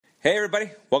Hey everybody,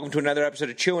 welcome to another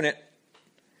episode of Chewing It.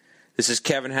 This is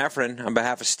Kevin Heffron on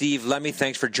behalf of Steve Lemmy.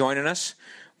 Thanks for joining us.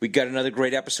 We got another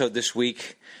great episode this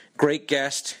week. Great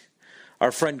guest,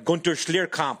 our friend Gunter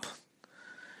Schlierkamp.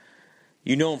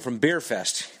 You know him from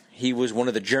Beerfest. He was one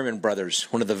of the German brothers,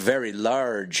 one of the very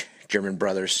large German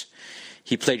brothers.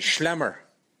 He played Schlemmer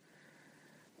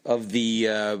of the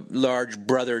large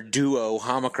brother duo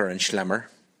Hammacher and Schlemmer.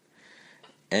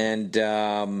 And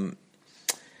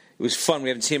it was fun. We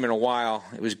haven't seen him in a while.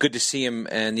 It was good to see him.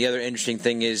 And the other interesting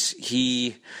thing is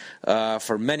he,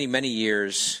 for many, many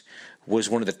years,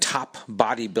 was one of the top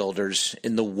bodybuilders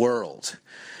in the world.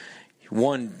 He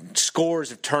won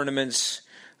scores of tournaments,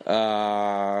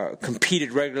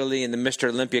 competed regularly in the Mr.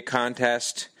 Olympia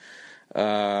contest. He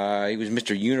was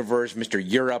Mr. Universe, Mr.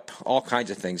 Europe, all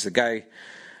kinds of things. The guy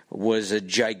was a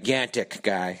gigantic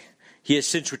guy. He has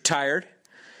since retired.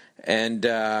 And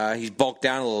he's bulked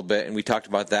down a little bit, and we talked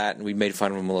about that, and we made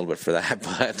fun of him a little bit for that.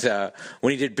 But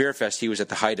when he did Beerfest, he was at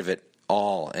the height of it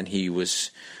all, and he was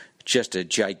just a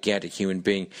gigantic human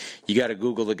being. You got to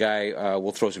Google the guy.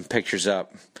 We'll throw some pictures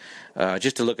up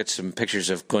just to look at some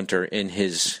pictures of Gunter in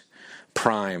his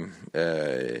prime.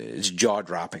 It's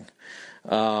jaw-dropping.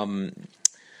 But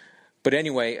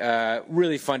anyway,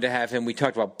 really fun to have him. We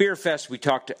talked about Beerfest. We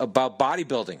talked about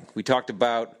bodybuilding. We talked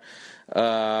about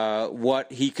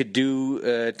what he could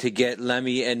do to get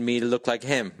Lemmy and me to look like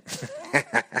him.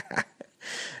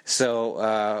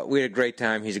 So we had a great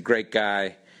time. He's a great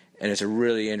guy, and it's a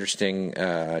really interesting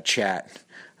chat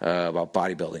about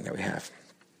bodybuilding that we have.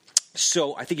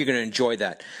 So I think you're going to enjoy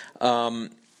that.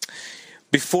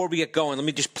 Before we get going, let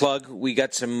me just plug. We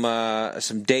got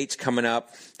some dates coming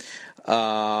up.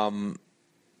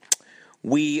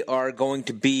 We are going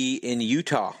to be in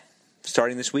Utah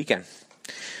starting this weekend.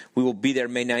 We will be there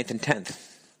May 9th and 10th.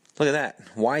 Look at that.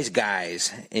 Wise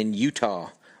Guys in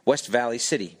Utah, West Valley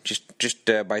City, just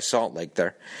by Salt Lake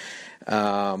there.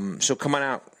 So come on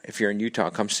out if you're in Utah.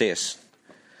 Come see us.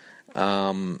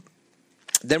 Then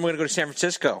we're going to go to San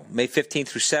Francisco. May 15th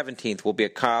through 17th, we'll be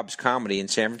at Cobb's Comedy in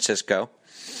San Francisco.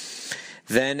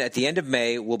 Then at the end of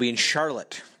May, we'll be in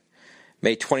Charlotte.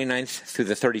 May 29th through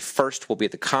the 31st, we'll be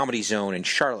at the Comedy Zone in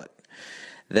Charlotte.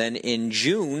 Then in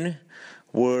June,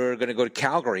 we're going to go to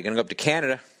Calgary, going to go up to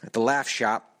Canada at the Laugh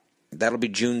Shop. That'll be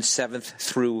June 7th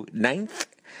through 9th.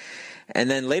 And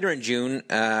then later in June,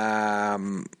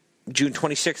 June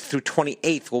 26th through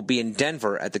 28th, we'll be in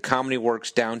Denver at the Comedy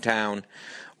Works downtown.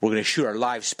 We're going to shoot our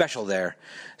live special there,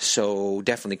 so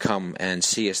definitely come and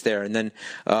see us there. And then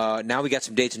now we got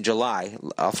some dates in July.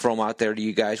 I'll throw them out there to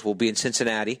you guys. We'll be in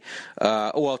Cincinnati.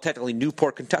 Technically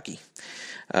Newport, Kentucky.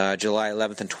 July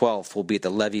 11th and 12th, we'll be at the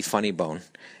Levy Funny Bone.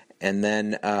 And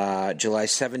then July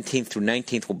 17th through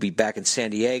 19th, we'll be back in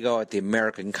San Diego at the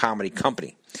American Comedy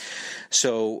Company.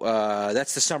 So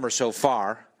that's the summer so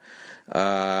far.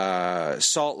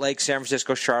 Salt Lake, San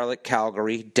Francisco, Charlotte,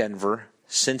 Calgary, Denver,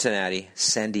 Cincinnati,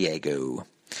 San Diego.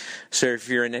 So if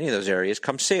you're in any of those areas,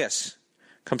 come see us.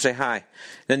 Come say hi.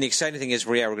 Then the exciting thing is,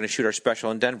 we're going to shoot our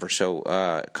special in Denver.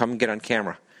 So come get on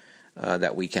camera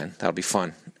that weekend. That'll be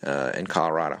fun in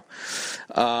Colorado.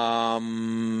 All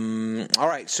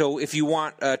right, so if you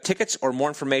want tickets or more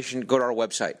information, go to our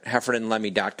website,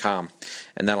 heffernanlemmy.com,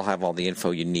 and that'll have all the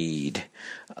info you need.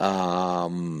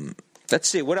 Let's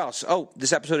see, what else? Oh,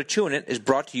 this episode of Chewing It is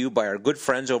brought to you by our good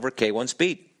friends over at K1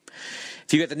 Speed.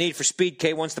 If you got the need for speed,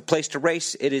 K1's the place to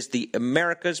race. It is the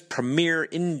America's premier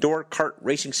indoor kart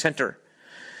racing center.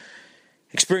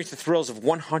 Experience the thrills of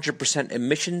 100%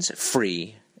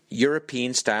 emissions-free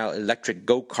European-style electric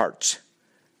go-karts,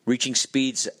 reaching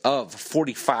speeds of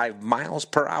 45 miles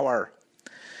per hour.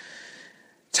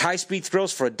 It's high-speed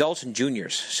thrills for adults and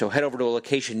juniors, so head over to a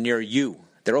location near you.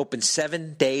 They're open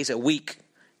 7 days a week.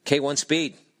 K1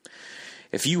 Speed.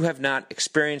 If you have not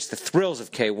experienced the thrills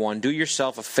of K1, do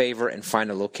yourself a favor and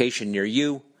find a location near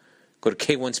you. Go to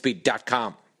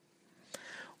K1Speed.com.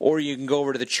 Or you can go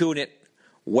over to the Chewin' It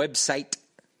website,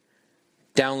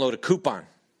 download a coupon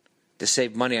to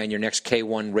save money on your next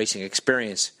K1 racing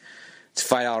experience. It's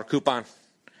a $5 coupon.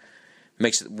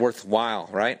 Makes it worthwhile,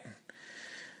 right?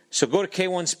 So go to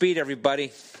K1 Speed,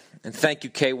 everybody. And thank you,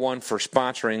 K1, for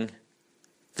sponsoring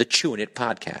the Chewin' It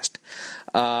podcast.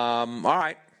 All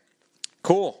right.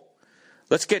 Cool.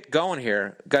 Let's get going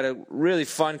here. Got a really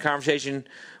fun conversation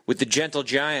with the gentle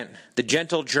giant, the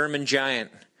gentle German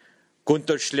giant,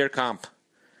 Gunter Schlierkamp.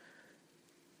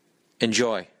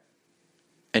 Enjoy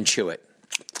and chew it.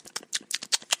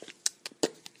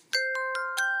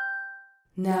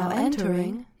 Now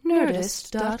entering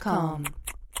Nerdist.com.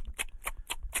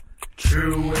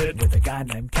 True it. With a guy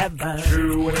named Kevin.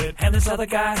 True it. And this other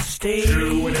guy, Steve.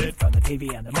 True it. From the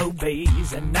TV and the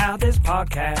movies. And now this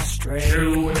podcast straight.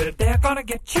 True it. They're gonna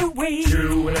get you weak.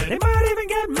 True it. They might even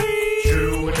get me.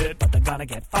 True it. But they're gonna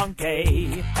get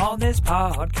funky on this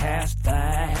podcast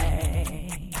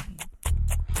thing.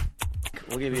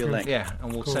 We'll give you a link. Yeah,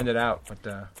 and we'll send it out. But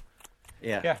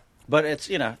yeah. But it's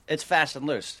it's fast and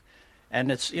loose,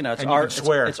 and it's and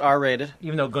it's R-rated.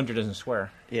 Even though Gunter doesn't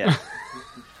swear. Yeah.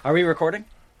 Are we recording?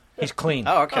 He's clean.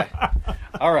 Oh, okay.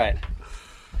 All right.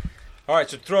 All right,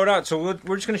 so throw it out. So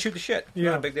we're just going to shoot the shit.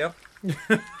 Yeah. Not a big deal.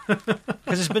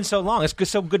 Because it's been so long. It's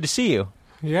so good to see you.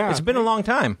 Yeah. It's been a long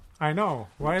time. I know.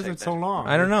 Why is it so long?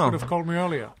 I don't know. You could have called me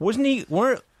earlier. Wasn't he?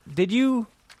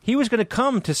 He was going to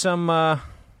come to some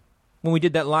when we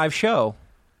did that live show.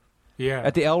 Yeah.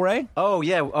 At the El Rey? Oh,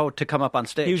 yeah. Oh, to come up on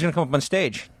stage. He was going to come up on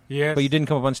stage. Yes. But you didn't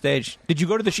come up on stage. Did you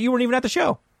go to the show? You weren't even at the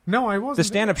show. No, I wasn't. The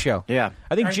stand-up show. Yeah.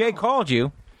 I think Jay called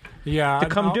you to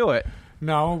come do it.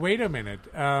 No, wait a minute.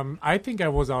 I think I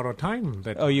was out of time.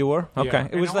 Oh, you were? Okay. Yeah.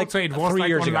 It was like 3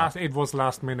 years ago. It was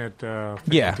last minute.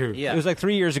 Yeah. Too. Yeah. It was like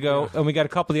 3 years ago, and we got a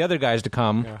couple of the other guys to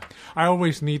come. Yeah. I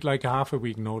always need like a half a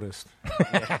week notice.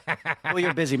 Well,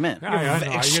 you're a busy man.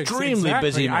 Extremely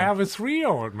busy man. I have a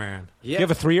 3-year-old, man. Yeah. You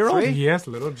have a 3-year-old? Yes,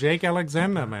 little Jake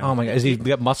Alexander, man. Oh my God! Is he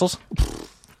got muscles?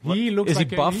 He looks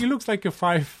like buff? He looks like a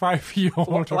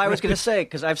 5-year-old. Well, I was going to say,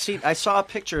 because I saw a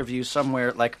picture of you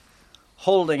somewhere, like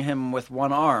holding him with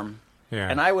one arm. Yeah.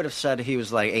 And I would have said he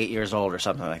was like 8 years old or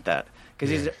something like that.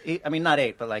 Because I mean, not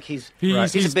 8, but like he's a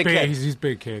big kid. He's a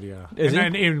big kid, yeah. Is he?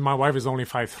 And my wife is only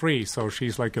 5'3", so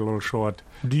she's like a little short.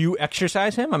 Do you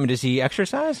exercise him? I mean, does he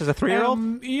exercise as a 3-year-old?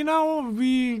 Not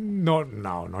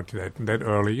that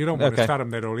early. You don't want to start him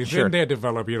that early. Sure. Then they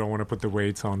develop. You don't want to put the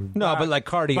weights on. No, but like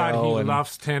cardio. But he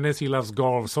loves tennis. He loves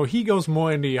golf. So he goes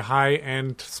more in the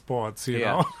high-end sports. You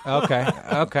know.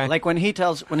 Okay. Like when he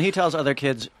tells other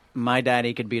kids, "My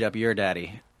daddy could beat up your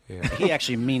daddy." Yeah. He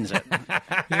actually means it.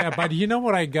 Yeah, but you know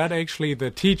what I got? Actually,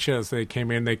 the teachers, they came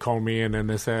in, they called me in, and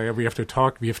they said, we have to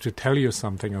talk, we have to tell you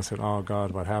something. I said, oh,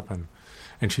 God, what happened?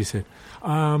 And she said,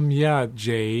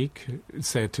 Jake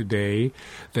said today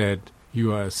that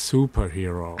you are a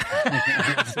superhero.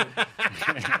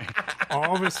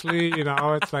 Obviously,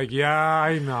 it's like, yeah,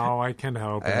 I know, I can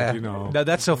help it,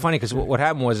 That's so funny because what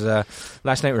happened was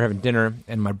last night we were having dinner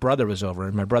and my brother was over,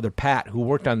 and my brother Pat, who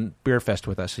worked on Beerfest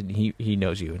with us, and he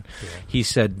knows you, and he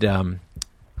said,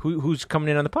 who's coming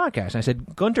in on the podcast? And I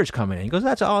said, Gunter's coming in. He goes,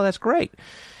 that's great.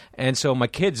 And so my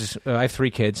kids, I have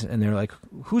 3 kids, and they're like,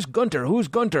 who's Gunter? Who's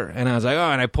Gunter? And I was like,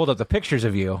 and I pulled up the pictures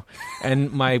of you.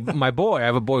 And my boy, I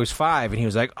have a boy who's 5, and he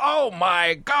was like, oh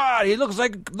my God, he looks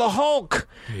like the Hulk.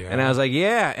 Yeah. And I was like,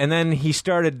 yeah. And then he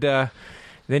started doing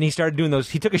those,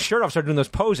 he took his shirt off, started doing those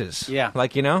poses. Yeah.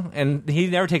 Like, and he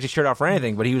never takes his shirt off for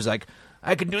anything, but he was like,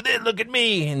 I can do this, look at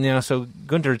me. And, so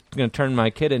Gunter's going to turn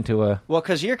my kid into a... Well,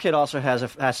 because your kid also has a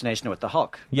fascination with the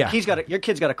Hulk. Yeah. Your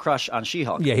kid's got a crush on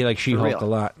She-Hulk. Yeah, he likes She-Hulk a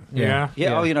lot. Yeah.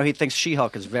 Oh, he thinks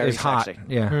She-Hulk is very sexy. Hot.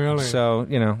 Yeah. Really? So,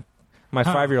 my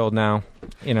 5-year-old now,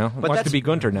 wants to be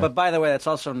Gunter now. But by the way, that's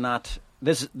also not...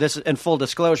 This in full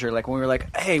disclosure, like when we were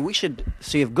like, hey, we should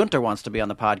see if Gunter wants to be on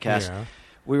the podcast. Yeah.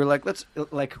 We were like,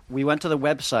 we went to the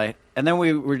website, and then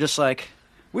we were just like...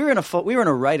 We were in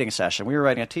a writing session. We were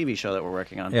writing a TV show that we're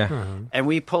working on. Yeah. And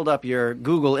we pulled up your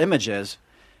Google images,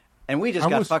 and we just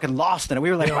got fucking lost in it.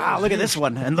 We were like, wow, look at this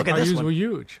one, and look at this one. Were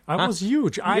huge. I was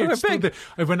huge.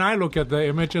 When I look at the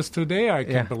images today, I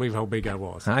can't believe how big I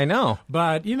was. I know.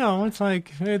 But, it's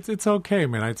like, it's okay,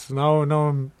 man. It's no,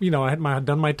 I had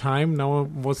done my time. Now it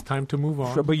was time to move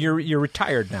on. Sure, but you're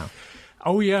retired now.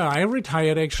 Oh, yeah. I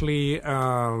retired actually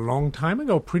a long time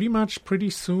ago, pretty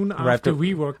soon after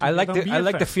we worked I like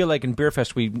to feel like in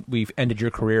Beerfest we've ended your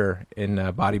career in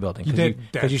bodybuilding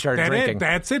because you started drinking.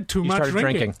 That's it. Too much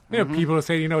drinking. Yeah, people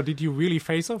say, did you really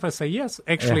face off? I say, yes.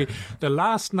 Actually, the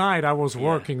last night I was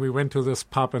working, we went to this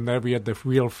pub and there we had the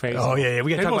real face off. Oh, yeah.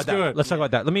 We got to talk about that. Good. Let's talk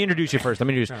about that. Let me introduce you first.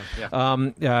 Joining us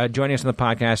on the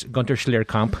podcast, Gunter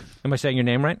Schlierkamp. Am I saying your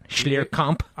name right?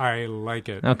 Schlierkamp? I like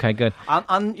it. Okay, good.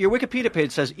 On your Wikipedia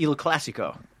page says Il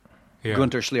Classico. Yeah.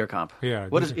 Gunter Schlierkamp. Yeah.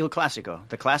 What is Il Classico?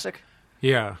 The classic?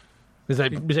 Yeah. Is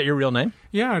that your real name?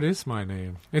 Yeah, it is my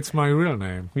name. It's my real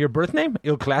name. Your birth name?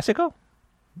 Il Classico?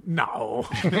 No.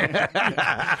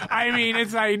 I mean,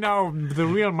 it's like, no,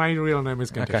 my real name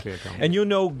is Gunter Schlierkamp. And you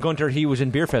know Gunter, he was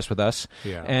in Beerfest with us.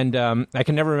 Yeah. And I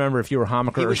can never remember if you were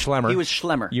Hammacher or Schlemmer. He was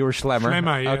Schlemmer. You were Schlemmer.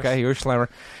 Schlemmer, yes. Okay, you were Schlemmer.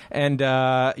 And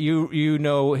you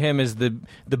know him as the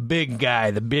big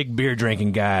guy, the big beer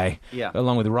drinking guy,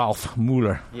 along with Ralph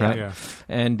Mueller, right? Yeah.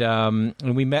 And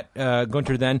we met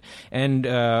Gunter then, and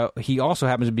he also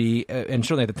happens to be, and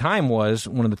certainly at the time was,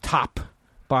 one of the top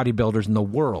bodybuilders in the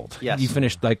world. Yes. You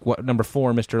finished number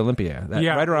 4 Mr. Olympia.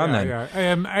 Right around then.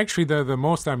 Yeah. Actually, the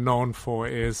most I'm known for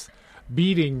is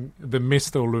beating the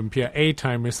Mr. Olympia,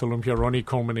 8-time Mr. Olympia, Ronnie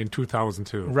Coleman in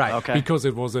 2002. Right. Okay. Because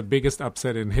it was the biggest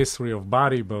upset in history of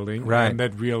bodybuilding. Right. And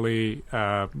that really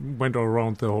went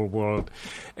around the whole world.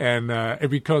 And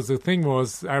because the thing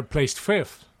was, I placed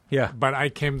 5th. Yeah. But I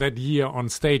came that year on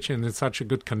stage and in such a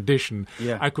good condition,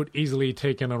 I could easily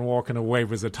take in and walk away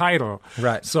with the title.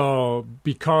 Right. So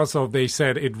because they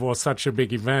said it was such a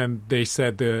big event, they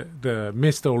said the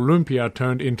Mr. Olympia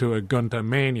turned into a Gunter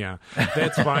Mania.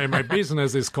 That's why my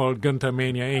business is called Gunter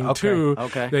Mania Inc. too.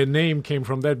 Okay. The name came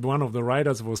from that. One of the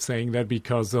writers was saying that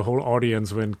because the whole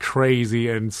audience went crazy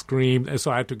and screamed. And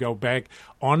so I had to go back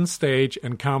on stage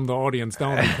and calm the audience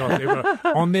down because they were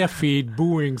on their feet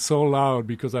booing so loud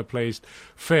because I placed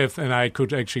 5th and I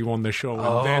could actually won the show.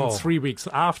 And then 3 weeks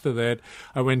after that,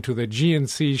 I went to the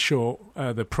GNC show,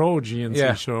 the Pro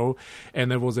GNC show,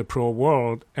 and there was a Pro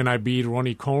World, and I beat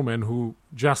Ronnie Coleman, who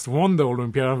just won the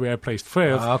Olympia, where I placed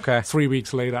 5th. 3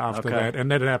 weeks later after that, and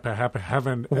that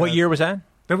happened. What year was that?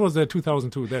 That was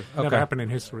 2002. That never happened in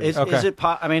history. Is it?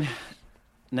 I mean.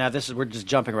 Now, we're just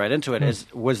jumping right into it.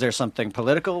 Was there something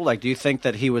political? Like, do you think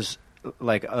that he was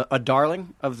like a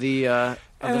darling of the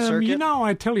circuit? You know,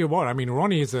 I tell you what. I mean,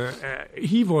 Ronnie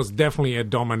he was definitely a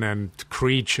dominant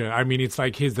creature. I mean, it's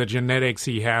like the genetics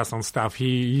he has and stuff.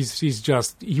 He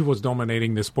was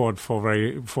dominating the sport for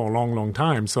a long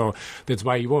time. So that's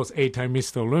why he was 8-time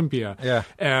Mr. Olympia.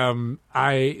 Yeah.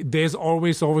 There's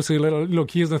always obviously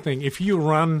look. Here's the thing: if you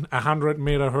run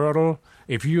 100-meter hurdle,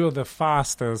 if you're the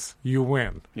fastest, you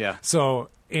win. Yeah. So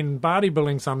in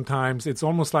bodybuilding, sometimes it's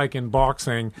almost like in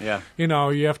boxing. Yeah. You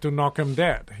know, you have to knock him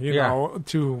dead. You know,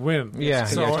 to win. Yeah.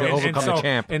 So, you have to overcome the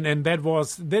champ. And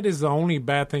that is the only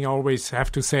bad thing I always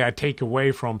have to say. I take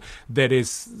away from that is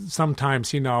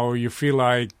sometimes you feel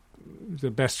like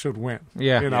the best should win.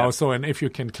 Yeah. So, and if you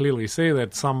can clearly say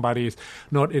that somebody is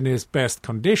not in his best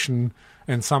condition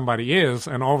and somebody is,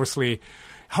 and obviously,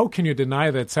 how can you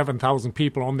deny that 7,000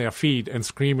 people on their feet and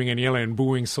screaming and yelling and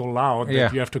booing so loud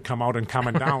that you have to come out and calm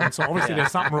it down? So obviously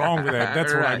there's something wrong with that.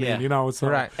 That's what I mean, So.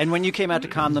 Right. And when you came out to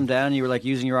calm them down, you were like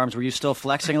using your arms. Were you still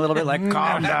flexing a little bit, like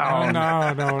calm down? No.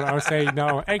 I was saying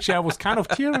no. Actually, I was kind of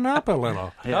tearing up a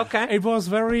little. Yeah. Okay. It was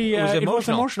very. It was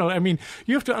emotional. I mean,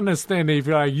 you have to understand if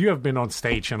you have been on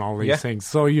stage and all these things.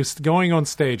 So you're going on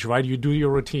stage, right? You do your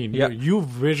routine. Yeah. You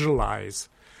visualize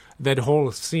that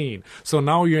whole scene. So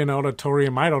now you're in an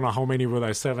auditorium, I don't know how many were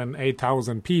there,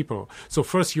 7,000-8,000 people. So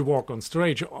first you walk on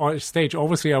stage.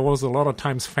 Obviously I was a lot of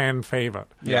times fan favorite.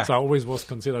 Yeah. So I always was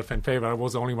considered fan favorite. I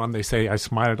was the only one they say I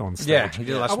smiled on stage. Yeah, you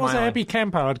did a lot of I was a smiling. happy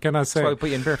camper, what can I say? That's why we put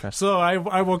you in Beerfest. So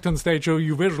I walked on stage, so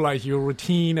you visualize your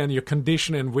routine and your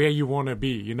condition and where you want to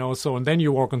be, So, and then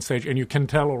you walk on stage and you can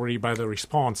tell already by the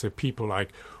response if people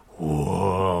like,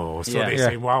 whoa. So they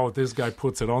say, wow, this guy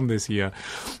puts it on this year.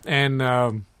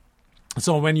 And,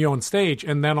 so when you're on stage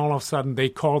and then all of a sudden they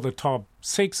call the top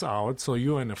 6 out, so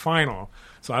you're in the final.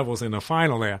 So I was in the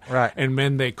final there. Right. And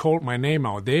when they called my name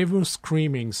out, they were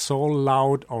screaming so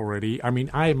loud already. I mean,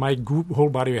 my whole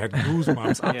body had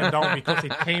goosebumps up and down because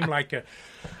it came like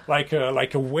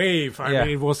a wave. I mean,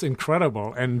 it was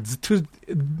incredible. And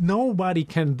nobody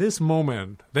can, this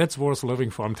moment, that's worth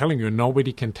living for. I'm telling you,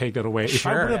 nobody can take it away. If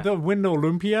I would have win the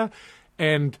Olympia,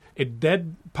 and that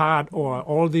part or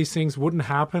all these things wouldn't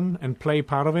happen and play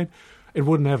part of it, it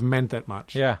wouldn't have meant that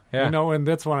much. Yeah. And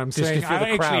that's what I'm saying. to feel the I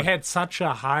actually crowd. had such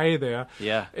a high there.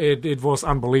 Yeah. It was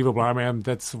unbelievable. I mean,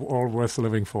 that's all worth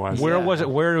living for us. Where was it?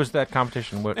 Where was that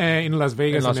competition? In Las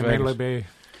Vegas, In Las in Vegas. Mandalay Bay.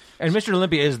 And Mr.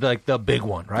 Olympia is like the big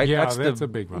one, right? Yeah, that's that's the a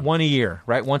big one. One a year,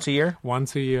 right? Once a year?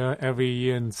 Once a year, every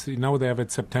year. And now they have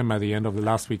it September, the end of the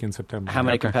last week in September. How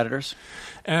many competitors?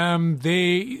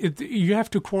 You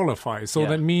have to qualify. So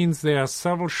that means there are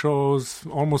several shows,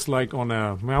 almost like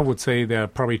I would say there are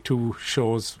probably 2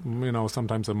 shows,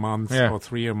 sometimes a month or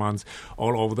 3 a month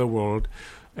all over the world.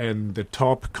 And the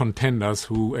top contenders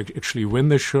who actually win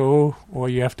the show, or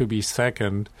you have to be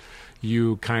second,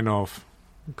 you kind of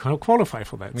qualify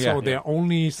for that. Yeah. So there are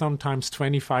only sometimes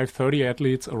 25, 30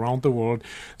 athletes around the world.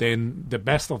 Then the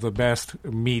best of the best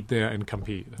meet there and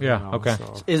compete. Yeah, okay.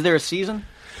 So. Is there a season?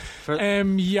 I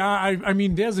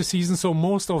mean, there's a season, so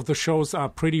most of the shows are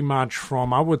pretty much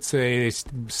from, I would say,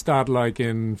 start like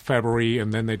in February,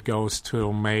 and then it goes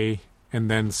till May, and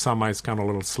then summer is kind of a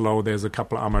little slow. There's a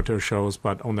couple of amateur shows,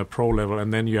 but on the pro level,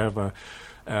 and then you have a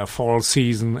fall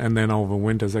season, and then over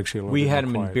winter is actually a little We bit had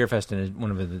more him quiet. in Beerfest, and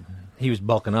one of the he was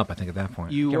bulking up. I think at that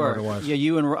point, You Can't were, remember what it was. yeah.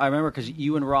 You and I remember because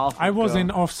you and Rolf. I would was go.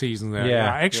 in off season there.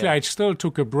 Yeah. Actually, Yeah. I still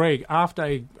took a break after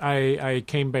I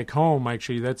came back home.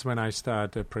 Actually, that's when I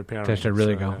started preparing. Just to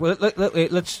really So, go. Well,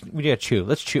 let's chew.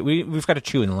 Let's chew. We've got to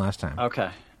chew in the last time. Okay.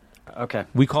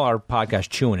 We call our podcast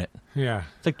chewing it. Yeah,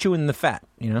 It's like chewing the fat,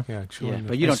 you know. yeah, chewing Yeah, the-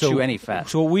 but you don't So- chew any fat.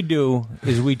 So what we do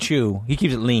is we chew. He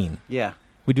keeps it lean. Yeah.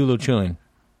 We do a little chewing,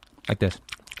 like this.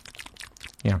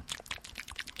 Yeah, a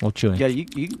little chewing. Yeah.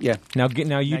 Yeah. Now you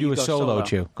Now do you a go solo solo.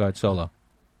 chew. Go ahead, solo.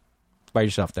 By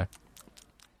yourself there.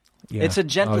 Yeah. It's a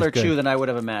gentler it's good. chew than I would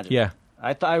have imagined. Yeah.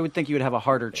 I would think you would have a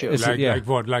harder chew. It's- like, yeah. like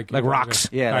what? Like rocks.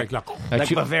 Yeah, like, like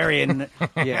chew- Bavarian.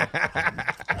 Yeah.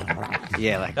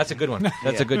 Yeah. Like That's a good one.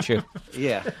 That's a good chew.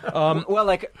 yeah. Well,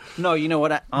 like no. You know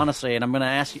what? Honestly, and I'm going to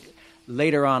ask you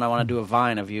later on. I want to do a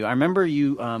vine of you. I remember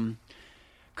you.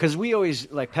 Because we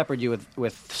always like peppered you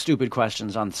with stupid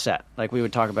questions on set. Like we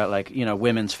would talk about like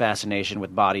women's fascination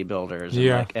with bodybuilders and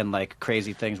Yeah. like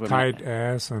crazy things. Women, tight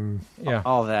ass and Yeah.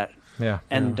 all that. Yeah.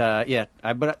 And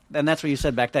and that's what you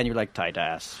said back then. You were like tight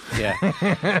ass. Yeah.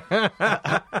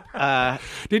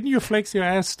 didn't you flex your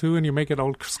ass too and you make it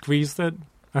all squeezed? It.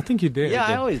 I think you did. Yeah,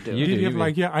 I always do. You Did do, you have you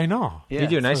like I know. Yeah. You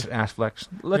do a nice ass flex.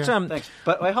 Let's Yeah. Thanks.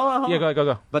 But wait, hold on. Yeah,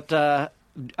 go. But I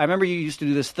remember you used to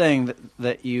do this thing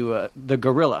that you the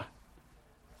gorilla.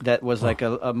 That was like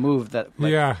a move that.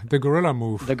 Like, Yeah, the gorilla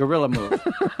move. The gorilla move.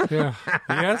 Yeah.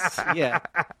 Yes. Yeah.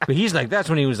 But he's like that's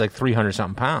when he was like 300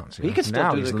 something pounds. He could still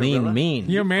now do he's the lean, gorilla. mean.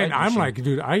 Yeah, man. Fight I'm machine. like,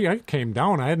 dude. I came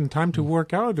down. I hadn't time to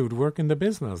work out, dude. Work in the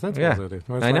business. That's Yeah, what it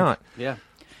was. I know it. Yeah.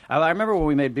 I remember when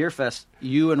we made Beerfest,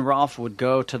 you and Rolf would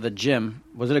go to the gym.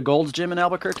 Was it a Gold's Gym in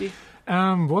Albuquerque?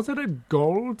 Was it a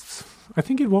Gold's? I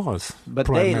think it was. But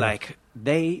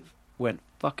they went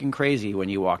fucking crazy when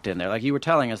you walked in there. Like you were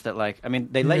telling us that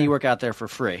they let you work out there for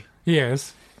free.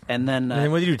 Yes. And then And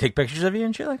then what do you do? Take pictures of you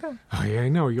and shit like that? Oh, yeah, I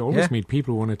know. You always Yeah. meet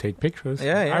people who want to take pictures.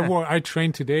 Yeah, yeah. I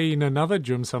train today in another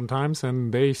gym sometimes,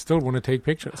 and they still want to take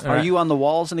pictures. are you on the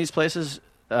walls in these places?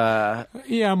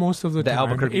 Yeah, most of the time.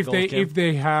 Albuquerque If Gold's Gym? if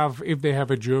they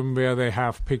have a gym where they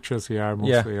have pictures, yeah,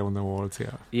 mostly on the walls. Yeah.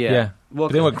 Yeah. Well,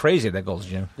 But they went crazy at that Gold's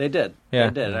Gym. They did. Yeah.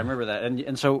 They did. I remember that.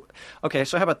 And so, okay,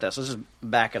 so how about this? Let's just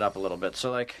back it up a little bit. So,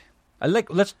 like,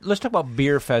 Let's talk about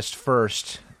Beerfest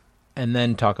first, and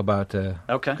then talk about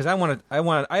okay. because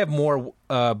I have more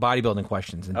bodybuilding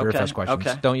questions than Okay, Beerfest questions.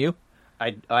 okay. Don't you?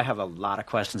 I have a lot of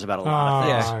questions about a lot of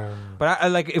things. Yeah. But I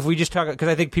like if we just talk because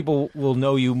I think people will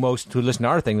know you most who listen to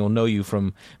our thing will know you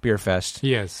from Beerfest.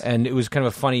 Yes. And it was kind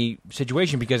of a funny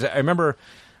situation because I remember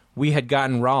we had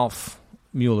gotten Ralph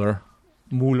Mueller.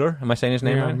 Am I saying his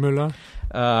name Yeah, right?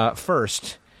 Müller.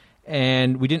 First,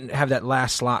 and we didn't have that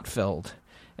last slot filled.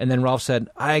 And then Ralph said,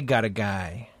 I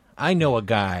know a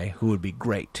guy who would be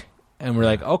great. And we're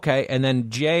like, okay. And then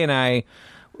Jay and I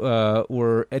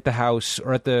were at the house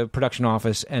or at the production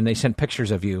office, and they sent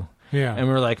pictures of you. Yeah. And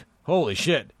we were like, holy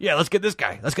shit. Yeah, let's get this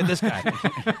guy.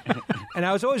 And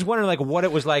I was always wondering, like, what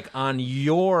it was like on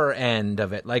your end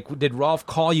of it. Like, did Rolf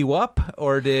call you up,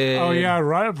 or did... Oh, yeah,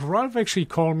 Ralph actually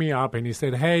called me up, and he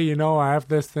said, hey, I have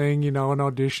this thing, an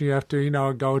audition you have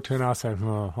to, go to. And I said,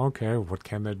 oh, okay, what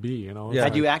can that be, Yeah.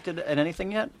 Had you acted in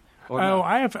anything yet? Or Oh, no?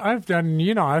 I've done,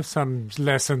 I have some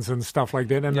lessons and stuff like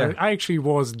that. And Yeah. I actually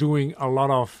was doing a lot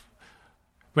of...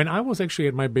 When I was actually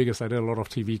at my biggest, I did a lot of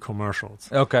TV commercials.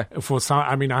 Okay.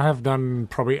 I have done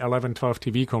probably 11, 12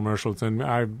 TV commercials, and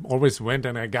I always went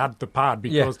and I got the part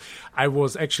because I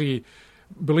was actually,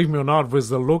 believe me or not, with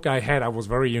the look I had, I was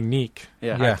very unique,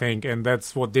 Yeah. I think, and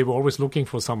that's what they were always looking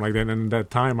for, something like that. And at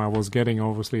that time, I was getting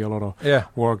obviously a lot of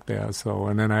work there. So,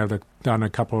 and then I had done a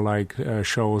couple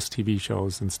shows, TV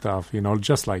shows and stuff,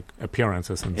 just like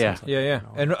appearances and stuff. Yeah.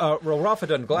 And Ralph had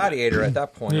done Gladiator at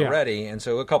that point Yeah. already, and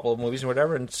so a couple of movies and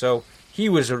whatever, and so he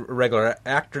was a regular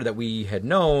actor that we had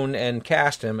known and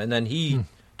cast him, and then he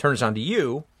turns on to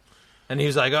you, and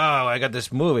he's like, oh, I got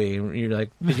this movie. And you're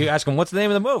like, did you ask him, what's the name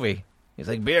of the movie? He's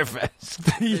like,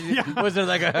 Beerfest. Was there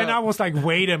like a... And I was like,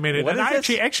 wait a minute. What And is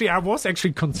this? actually, I was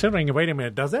actually considering, wait a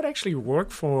minute, does that actually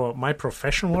work for my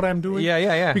profession, what I'm doing?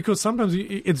 Yeah. Because sometimes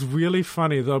it's really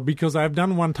funny, though, because I've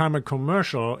done one time a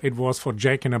commercial. It was for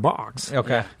Jack in a Box.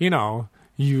 Okay.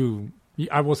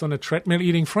 I was on a treadmill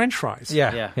eating French fries.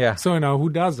 Yeah. So, who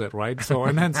does it, right? So,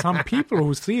 and then some people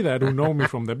who see that, who know me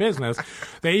from the business,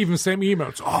 they even send me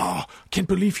emails, can't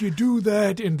believe you do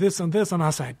that and this and this. And I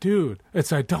said, dude,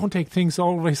 it's like, don't take things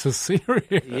always so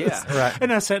serious. Yeah. Right.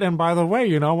 And I said, and by the way,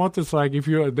 you know what? It's like,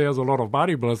 there's a lot of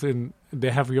bodybuilders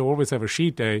you always have a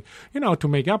cheat day, to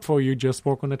make up for you, just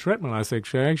walk on the treadmill. I said,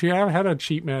 actually, I've had a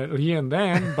cheat meal here and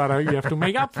then, but you have to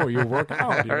make up for you, work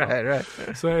out. Right.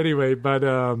 So anyway, but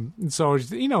so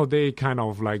they kind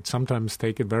of like sometimes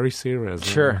take it very serious.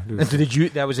 Sure. And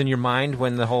that was in your mind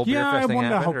when the whole Beerfest thing happened? Yeah, I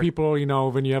wonder how people,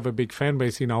 when you have a big fan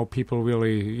base, people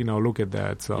really, look at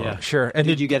that. So Yeah. Sure. And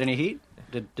did you get any heat?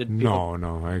 Did people...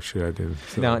 No, actually I didn't.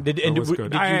 So No, it was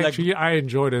good. I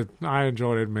enjoyed it. I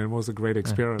enjoyed it, man. It was a great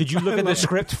experience. Did you look at the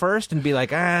script first and be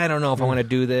like, I don't know if I want to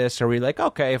do this, or were you like,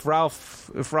 okay, if Ralph's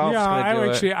going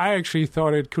to do it? I actually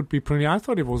thought it could be pretty. I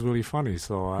thought it was really funny,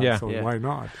 so why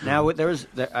not? Now there was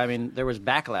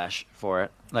backlash for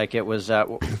it. Like it was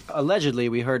allegedly,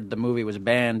 we heard the movie was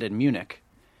banned in Munich.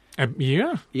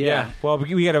 Yeah. Well,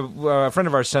 we had a friend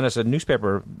of ours sent us a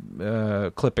newspaper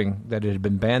clipping that it had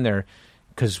been banned there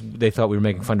because they thought we were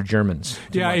making fun of Germans.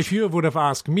 Yeah, if you would have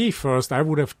asked me first, I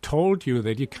would have told you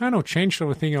that you kind of changed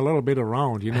everything a little bit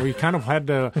around. You kind of had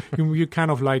you kind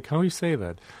of like, how you say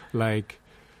that? Like,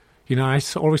 I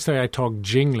always say I talk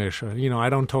Jinglish. I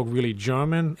don't talk really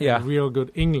German, real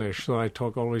good English, so I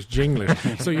talk always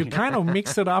Jinglish. So you kind of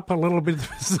mix it up a little bit.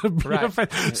 Right.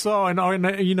 So,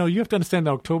 you have to understand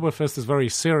the Oktoberfest is very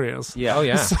serious. Yeah. Oh,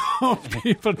 yeah. So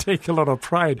people take a lot of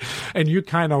pride. And you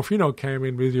kind of, came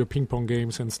in with your ping pong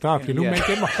games and stuff. Make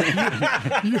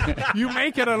it you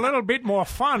make it a little bit more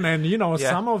fun. And,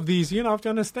 some of these, you have to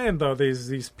understand, though,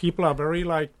 these people are very,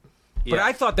 like, But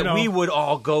I thought that we would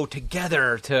all go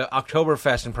together to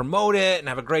Oktoberfest and promote it and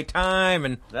have a great time,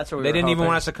 and that's what they didn't even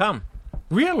want us to come.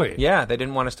 Really? Yeah, they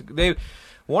didn't want us to.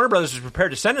 Warner Brothers was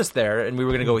prepared to send us there, and we were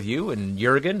going to go with you and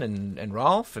Jurgen and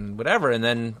Rolf and whatever, and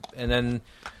then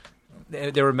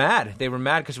they were mad. They were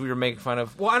mad because we were making fun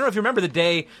of. Well, I don't know if you remember the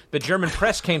day the German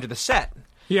press came to the set.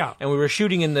 Yeah. And we were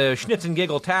shooting in the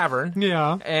Schnitzengigel Tavern.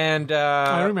 Yeah. And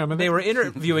I remember that. They were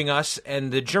interviewing us,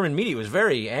 and the German media was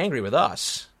very angry with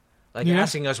us. Like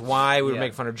asking us why we were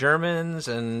making fun of Germans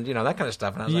and that kind of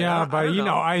stuff. And I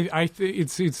was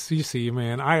it's you see,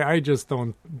 man. I just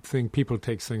don't think people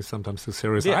take things sometimes too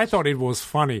seriously. Yes. I thought it was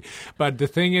funny, but the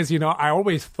thing is, I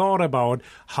always thought about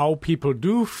how people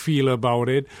do feel about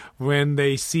it when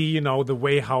they see, the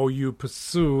way how you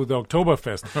pursue the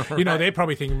Oktoberfest. Right. They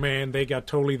probably think, man, they got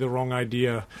totally the wrong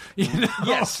idea.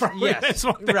 Yes, that's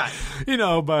what they, right.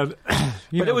 But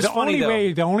it was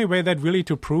funny, the only way that really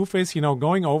to prove is,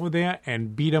 going over there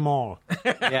and beat them all.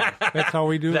 Yeah, that's how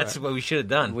we do. That's what we should have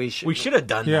done. We should have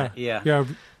done that. Yeah.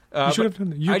 You should have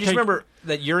done. I just remember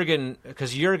that Jurgen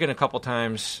a couple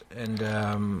times, and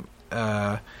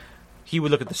he would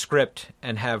look at the script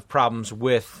and have problems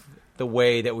with the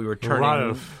way that we were turning.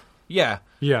 Ralph. Yeah.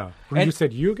 And you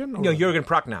said Jurgen? No, Jurgen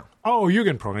Prochnow. Oh,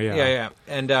 Jurgen Prochnow. Yeah.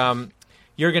 And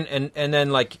Jurgen, and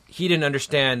then like he didn't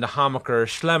understand the Hammacher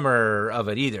Schlemmer of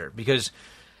it either because.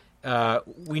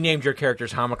 We named your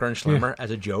characters Hammacher and Schlemmer as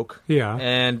a joke. Yeah.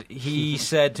 And he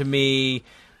said to me,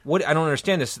 "What? I don't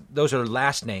understand this. Those are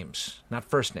last names, not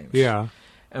first names." Yeah.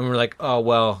 And we're like, "Oh,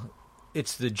 well,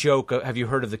 it's the joke. Have you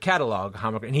heard of the catalog,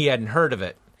 Hammacher?" And he hadn't heard of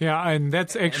it. Yeah, and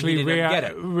that's actually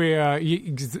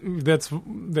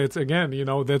that's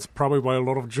again, that's probably why a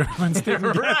lot of Germans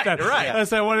didn't get that. Right. I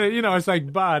said, it's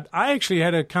like, but I actually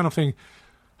had a kind of thing.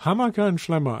 Hammacher and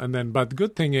Schlemmer, but the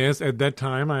good thing is, at that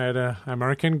time, I had an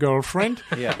American girlfriend,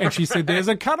 and she said, "There's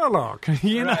a catalog." It's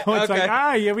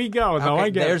like, here we go. Now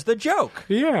I get. There's the joke.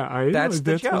 Yeah, that's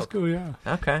the joke. What's cool, yeah.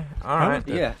 Okay, all right.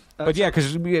 Yeah, but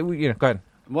because we go ahead.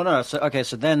 Well, no.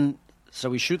 So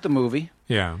we shoot the movie.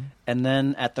 Yeah, and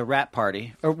then at the wrap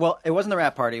party, it wasn't the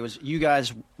wrap party. It was you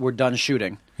guys were done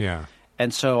shooting. Yeah,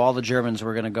 and so all the Germans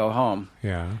were going to go home.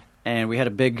 Yeah, and we had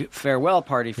a big farewell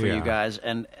party for you guys,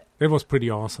 and. It was pretty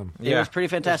awesome. It was pretty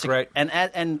fantastic. It was great.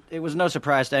 And it was no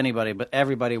surprise to anybody, but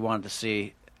everybody wanted to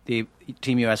see the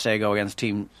Team USA go against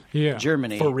Team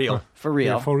Germany. For real.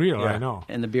 Yeah, I know.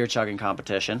 In the beer chugging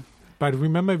competition. But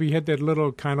remember we had that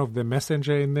little kind of the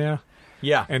messenger in there?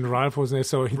 Yeah. And Ralph was there.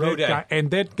 So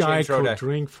that guy could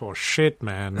drink for shit,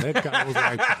 man. That guy was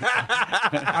like,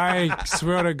 I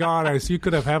swear to God, you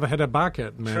could have had a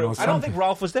bucket, man. True. Or something. I don't think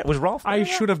Rolf was there. Was Rolf there? I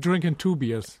should have drinking 2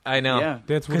 beers. I know. Yeah.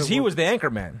 Because he was the anchor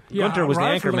man. Gunter was the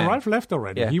anchor man. Ralph left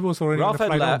already. Yeah. He was already Rolf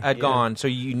on the flight had gone, so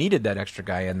you needed that extra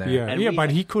guy in there. Yeah, but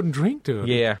he couldn't drink, dude.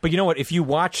 Yeah. But you know what? If you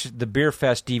watch the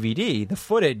Beerfest DVD, the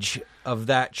footage of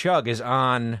that chug is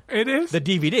on it is? the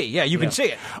DVD. Yeah, you can see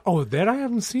it. Oh, that I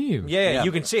haven't seen. Yeah. Yeah,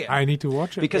 you can see it. I need to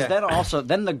watch it. Because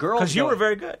then the girls... Because you were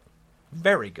very good.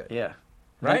 Very good. Yeah.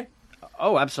 Right?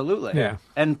 Oh, absolutely. Yeah.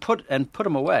 And put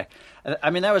them away. I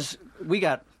mean, that was... We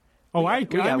got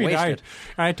wasted.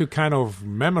 I had to kind of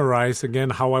memorize again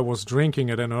how I was drinking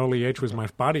at an early age with my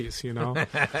buddies, you know.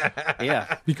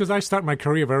 Yeah. Because I started my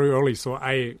career very early, so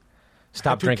I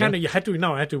Stop drinking.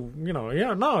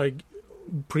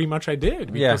 Pretty much I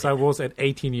did, because I was at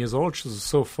 18 years old,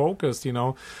 so focused, you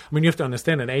know. I mean, you have to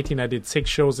understand, at 18 I did 6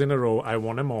 shows in a row, I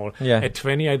won them all. Yeah. At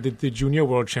 20 I did the junior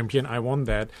world champion, I won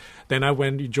that. Then I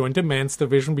joined the men's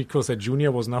division, because at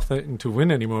junior was nothing to win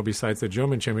anymore besides the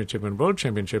German championship and world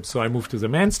championship. So I moved to the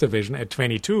men's division at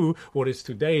 22, what is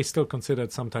today still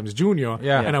considered sometimes junior.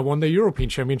 Yeah. And I won the European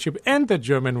championship and the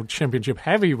German championship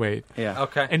heavyweight. Yeah.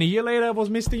 Okay. And a year later, I was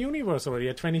Mr. Universe already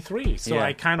at 23. So Yeah.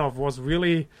 I kind of was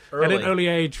really, at Early. an early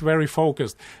age, very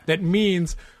focused. That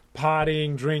means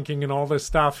partying, drinking, and all this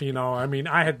stuff, you know. I mean,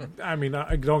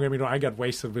 don't get me wrong, I got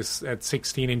wasted at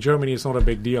 16. In Germany, it's not a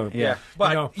big deal. Yeah.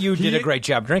 But you did a great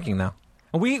job drinking, though.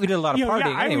 We did a lot of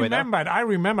partying anyway, though. I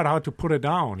remembered how to put it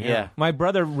down. Yeah. My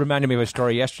brother reminded me of a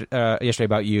story yesterday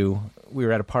about you. We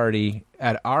were at a party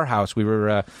at our house. We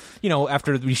were,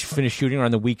 after we finished shooting or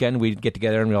on the weekend, we'd get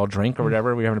together and we'd all drink or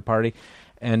whatever. We were having a party.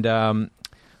 And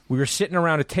we were sitting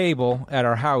around a table at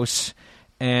our house,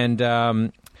 and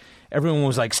everyone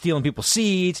was like stealing people's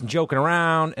seats and joking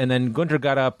around. And then Gunter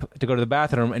got up to go to the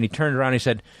bathroom, and he turned around and he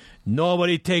said,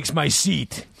 "Nobody takes my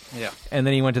seat." Yeah. And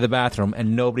then he went to the bathroom,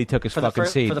 and nobody took his fucking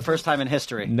seat. For the first time in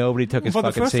history. Nobody took his For the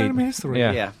fucking first seat. time in history.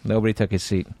 Yeah. Nobody took his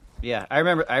seat. Yeah, I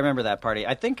remember that party.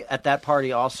 I think at that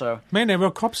party also... Man, there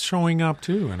were cops showing up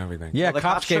too and everything. Yeah, Well, the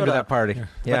cops cops came showed to that up. party.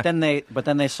 Yeah. But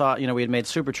then they saw, we had made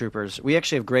Super Troopers. We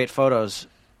actually have great photos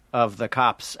of the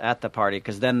cops at the party,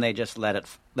 because then they just let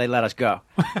us go.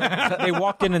 They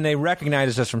walked in and they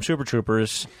recognized us from Super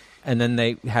Troopers, and then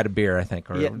they had a beer, I think.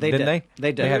 Or, Yeah, they didn't did. they?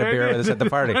 They did. They had a beer with us at the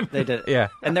party. They did. Yeah.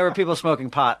 And there were people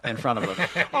smoking pot in front of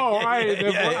them. Oh,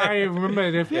 I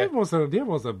remember there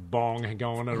was a bong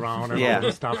going around and Yeah. all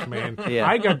the stuff, man. Yeah.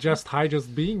 I got just high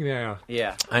just being there.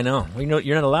 Yeah. I know.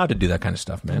 You're not allowed to do that kind of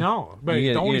stuff, man. No, but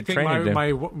You the only get thing training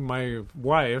to- my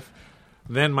wife,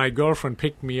 then my girlfriend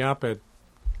picked me up at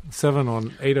 7 or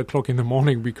 8 o'clock in the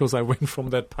morning, because I went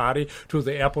from that party to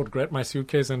the airport, grabbed my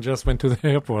suitcase, and just went to the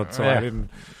airport. So Yeah. I didn't.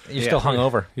 You're still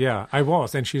hungover. Yeah, I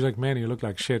was, and she's like, "Man, you look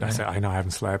like shit." I said, "I know, I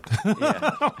haven't slept."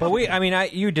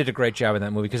 But you did a great job in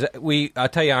that movie, because I'll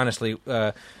tell you honestly,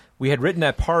 we had written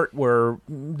that part where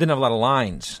didn't have a lot of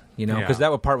lines, because Yeah.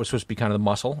 that part was supposed to be kind of the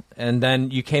muscle, and then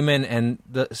you came in and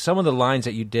some of the lines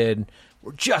that you did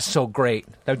were just so great.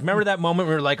 Remember that moment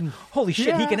where we were like, "Holy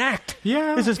shit, he can act!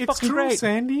 Yeah, this is it's fucking true, great."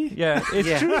 Sandy. Yeah, it's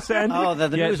Yeah. true, Sandy. Oh, the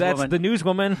That's newswoman. the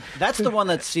newswoman. That's the one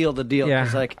that sealed the deal. Yeah.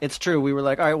 'Cause, it's true. We were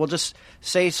like, all right, we'll just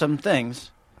say some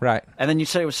things. Right, And then you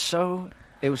said it was so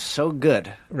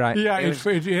good. right. Yeah, It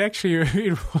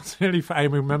it was really fun. I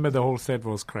remember the whole set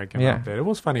was cracking Yeah. up there. It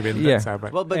was funny when Yeah. that's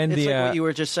happened. Well, but And it's the, like what you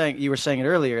were just saying. You were saying it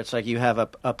earlier. It's like you have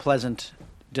a pleasant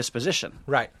disposition.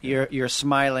 Right. You're a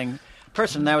smiling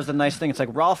person. That was the nice thing. It's like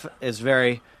Rolf is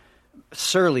very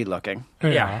surly looking,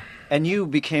 Yeah. and you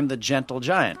became the gentle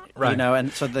giant. Right.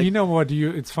 And so You know what?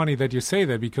 It's funny that you say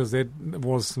that, because that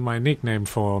was my nickname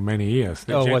for many years.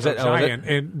 The Oh, was Gentle it? Oh, was it? Giant.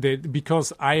 And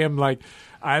because I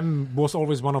was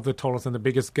always one of the tallest and the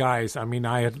biggest guys. I mean,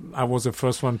 I was the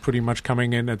first one pretty much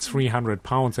coming in at 300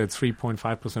 pounds at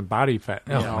 3.5% body fat.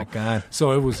 Oh, my God.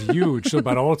 So it was huge.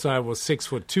 But also I was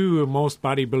 6'2". Most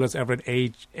bodybuilders' average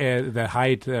age, the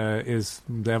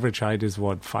average height is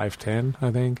what, 5'10",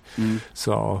 I think.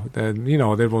 So then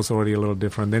that was already a little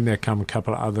different. Then there come a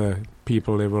couple other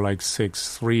people. They were like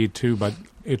 6'3", too. But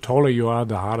the taller you are,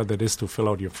 the harder that is to fill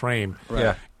out your frame.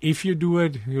 Yeah. If you do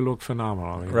it, you look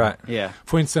phenomenal. Right. yeah.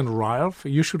 For instance, Ralph,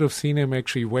 you should have seen him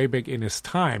actually way back in his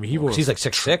time. He was He's like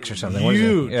 6'6" or something. wasn't he?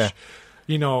 huge. Yeah.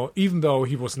 Even though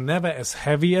he was never as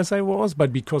heavy as I was,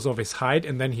 but because of his height,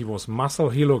 and then he was muscle,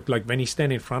 he looked like, when he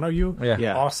stand in front of you, Yeah.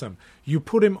 Yeah. awesome. You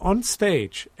put him on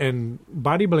stage, and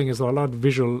bodybuilding is a lot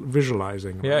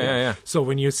visualizing. Yeah, right? yeah, yeah. So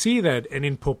when you see that, and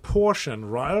in proportion,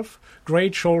 Ralph,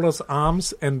 great shoulders,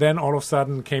 arms, and then all of a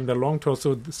sudden came the long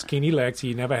torso, the skinny legs.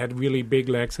 He never had really big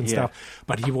legs and Yeah. stuff,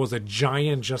 but he was a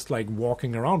giant just like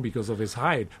walking around because of his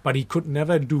height. But he could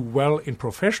never do well in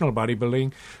professional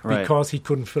bodybuilding Right. because he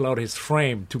couldn't fill out his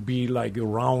frame to be like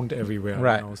round everywhere.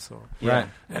 Right. So. Right.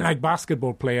 And like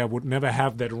basketball player would never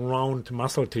have that round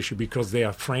muscle tissue because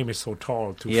their frame is so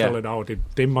tall to Yeah. fill it out.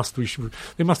 They must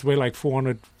weigh like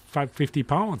 400, 50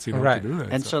 pounds, to Right. do that.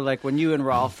 And so, like, when you and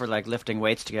Rolf were like lifting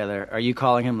weights together, are you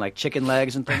calling him like chicken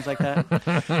legs and things like that?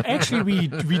 Actually,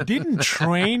 we didn't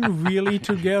train really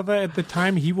together at the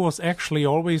time. He was actually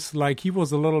always he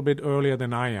was a little bit earlier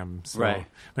than I am. So Right.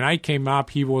 when I came up,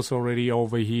 he was already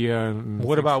over here. And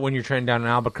What about when you're training down in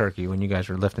Albuquerque? When you guys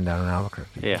were lifting down in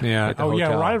Albuquerque? Yeah. Yeah. At the Oh, yeah.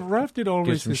 hotel. Ralph did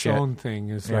always some his shit. own thing.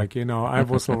 It's Yeah. like, I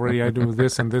was already, I do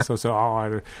this and this. So,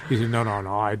 he said, no,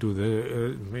 I do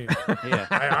this. Me. Yeah.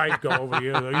 I go over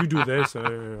here. You do this.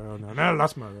 No,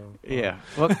 that's my. Yeah.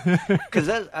 Well, because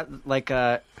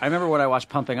I remember when I watched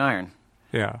Pumping Iron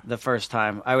Yeah. the first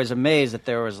time, I was amazed that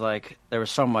there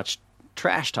was so much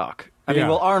trash talk. I mean, Yeah.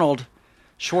 well, Arnold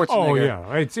Schwarzenegger. Oh,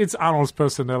 yeah. It's Arnold's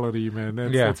personality, man.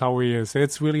 Yeah. That's how he is.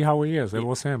 It's really how he is. It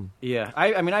was him. Yeah,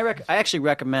 I actually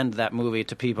recommend that movie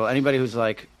to people. Anybody who's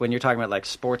like, when you're talking about like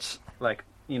sports, like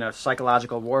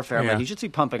psychological warfare, I'm Yeah. like, you should see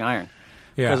Pumping Iron.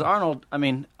 Yeah. Because Arnold, I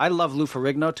mean, I love Lou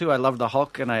Ferrigno too. I love the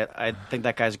Hulk, and I think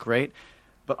that guy's great.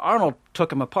 But Arnold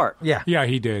took him apart. Yeah. Yeah,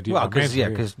 he did. Well, because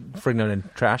mentally. Frigno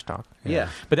didn't trash talk. Yeah.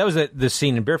 But that was the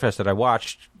scene in Beerfest that I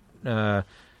watched.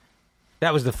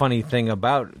 That was the funny thing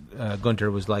about Gunter,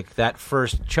 was like that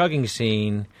first chugging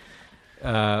scene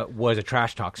was a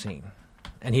trash talk scene.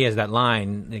 And he has that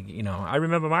line, I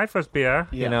remember my first beer,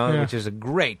 Yeah. Yeah. which is a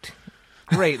great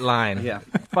line. Yeah.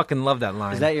 Fucking love that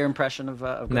line. Is that your impression of?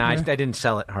 Nah, I didn't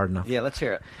sell it hard enough. Yeah, let's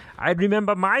hear it. I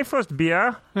remember my first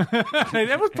beer.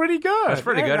 that was pretty good. That's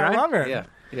pretty Yeah, good, right? I love it. Yeah,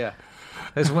 yeah.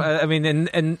 I mean,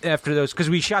 and after those,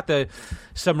 because we shot the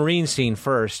submarine scene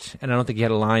first, and I don't think he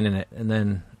had a line in it, and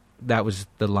then that was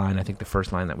the line, I think the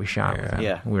first line that we shot. Yeah. with him.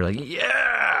 Yeah. We were like,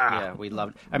 Yeah, we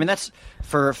loved. I mean, that's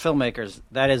for filmmakers.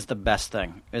 That is the best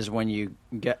thing, is when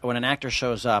an actor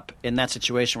shows up in that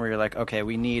situation where you're like, okay,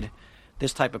 we need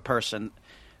this type of person.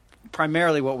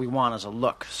 Primarily, what we want is a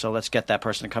look. So let's get that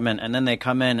person to come in, and then they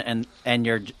come in, and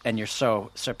you're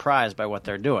so surprised by what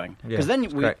they're doing, because Yeah, then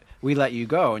it's great. we let you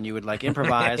go, and you would like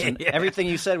improvise, and everything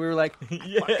you said, we were like,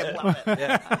 fucking love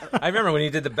it. I remember when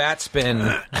you did the bat spin.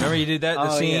 Remember you did that,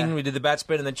 the Oh, scene? yeah. We did the bat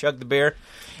spin and then chugged the beer.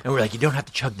 And we were like, you don't have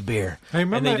to chug the beer. I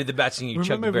remember, and then you did the bat spin, you chugged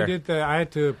the remember beer. we did I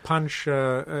had to punch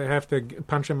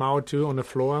him out too on the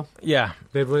floor. Yeah.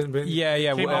 That was, Yeah.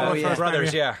 came out the first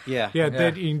Brothers, time, yeah. Yeah. Yeah,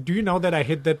 Yeah. do you know that I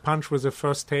hit that punch with the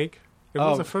first take? It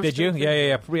was the first Did you? take.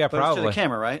 Yeah, But it was to probably. the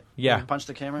camera, right? Yeah. You punch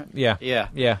the camera. Yeah. Yeah.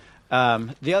 Yeah.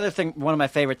 The other thing, one of my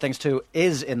favorite things too,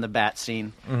 is in the bat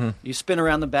scene. Mm-hmm. You spin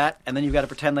around the bat, and then you've got to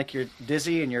pretend like you're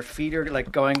dizzy and your feet are like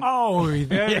going. Oh,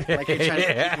 that, Like you're trying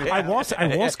to, I was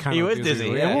kind He of was dizzy,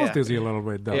 yeah. I was Yeah. dizzy a little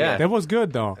bit though. Yeah. That was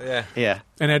good though. Yeah. yeah,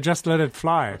 And I just let it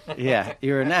fly. yeah.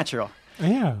 You're a natural.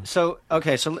 Yeah, So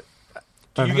okay, so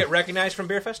Do you get recognized from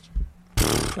Beerfest?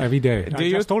 every day. I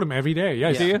you? just told him every day.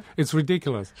 Yes, Do you? It's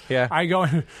ridiculous. Yeah. I go,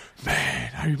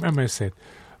 man. I remember I said,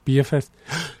 Beerfest.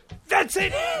 That's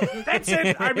it. That's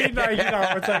it. I mean,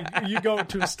 it's like you go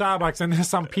to Starbucks and there's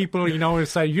some people,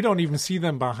 it's like you don't even see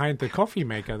them behind the coffee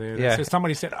maker there. Yeah. So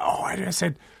somebody said, "Oh," I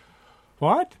said,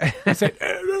 "What?" I said,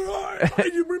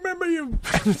 "You remember you?"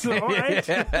 So, all right.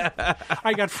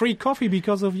 I got free coffee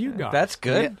because of you guys. That's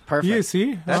good. yeah, perfect. You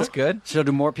see? That's good. So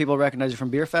do more people recognize you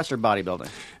from Beerfest or bodybuilding?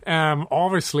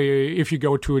 Obviously, if you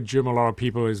go to a gym, a lot of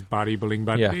people is bodybuilding,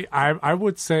 but Yeah. I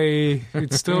would say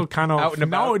it's still kind Out of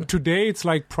and now about. today. It's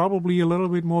like probably a little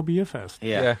bit more Beerfest.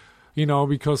 Yeah.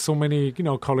 Because so many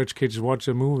college kids watch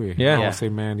a movie. Yeah. I'll Yeah. say,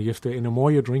 man, you have to. The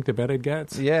more you drink, the better it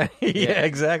gets. Yeah. Yeah,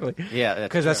 exactly. Yeah,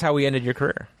 Because that's how we ended your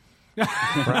career.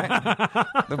 Right?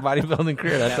 The bodybuilding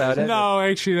career. That's how it ended. No,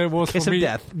 actually, that was Kiss for of me.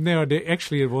 death. No,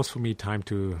 actually, it was for me time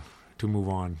to move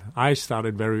on. I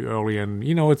started very early, and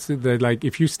it's like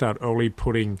if you start early,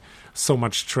 putting so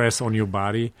much stress on your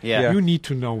body, Yeah. you need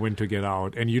to know when to get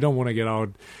out, and you don't want to get out.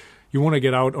 You want to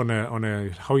get out on a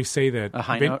how you say that A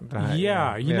high big- note?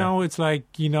 Yeah, Yeah. it's like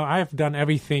I've done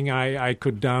everything I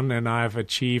could done, and I've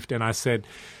achieved, and I said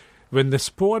when the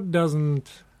sport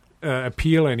doesn't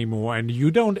appeal anymore, and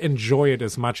you don't enjoy it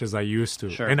as much as I used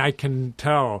to. Sure. And I can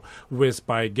tell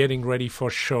by getting ready for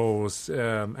shows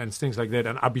and things like that.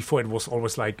 And before it was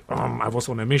always like I was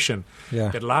on a mission. Yeah.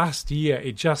 That last year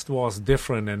it just was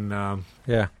different, and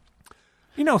Yeah.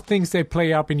 things they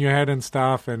play up in your head and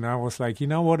stuff. And I was like,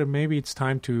 what? Maybe it's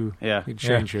time to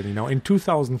change it. In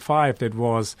 2005, that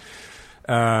was.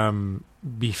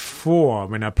 Before,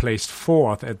 when I placed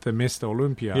fourth at the Mr.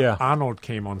 Olympia, Yeah. Arnold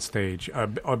came on stage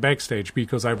or backstage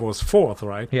because I was fourth,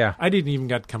 right? Yeah. I didn't even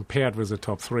get compared with the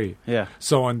top three. Yeah.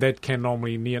 So, and that can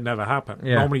normally never happen.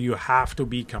 Yeah. Normally, you have to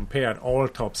be compared. All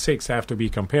top six have to be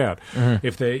compared. Mm-hmm.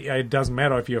 If it doesn't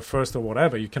matter if you're first or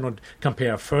whatever, you cannot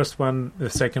compare first one, the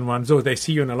second one. So they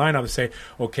see you in the lineup, they say,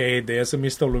 okay, there's a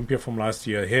Mr. Olympia from last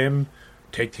year.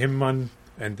 Take him one.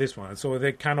 and this one. So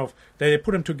they they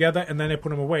put them together and then they put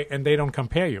them away, and they don't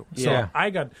compare you. So Yeah. I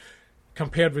got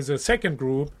compared with the second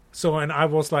group. So, and I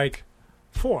was like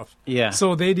fourth. Yeah.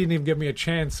 So they didn't even give me a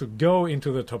chance to go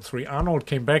into the top three. Arnold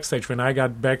came backstage when I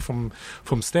got back from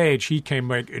stage. He came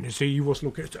back and he was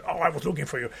looking. He said, "Oh, I was looking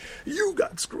for you. You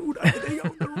got screwed. They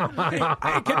got the wrong way.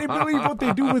 I can't believe what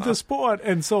they do with the sport."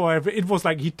 And so it was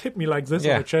like he tipped me like this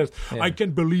on the chest. Yeah. I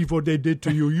can't believe what they did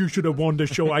to you. You should have won the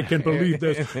show. I can't believe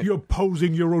this. You're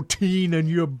posing your routine and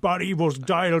your body was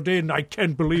dialed in. I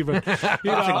can't believe it.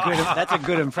 You know? That's a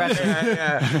good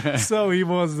impression. So he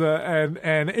was,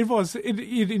 and it was,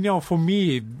 you know, for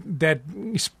me, that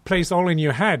plays all in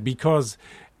your head because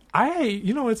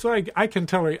it's like I can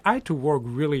tell you, I had to work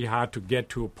really hard to get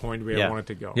to a point where I wanted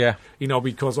to go. Yeah. You know,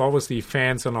 because obviously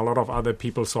fans and a lot of other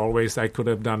people saw always I could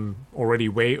have done already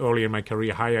way early in my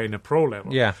career higher in a pro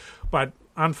level. Yeah. But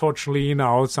unfortunately, you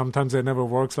know, sometimes it never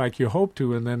works like you hope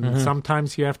to. And then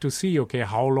sometimes you have to see, okay,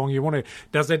 how long you want it.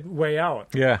 Does it weigh out?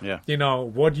 Yeah. Yeah. You know,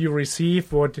 what you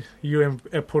receive, what you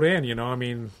put in, you know, I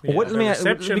mean, What- the let me-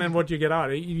 reception and what you get out.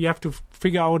 You have to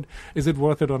figure out, is it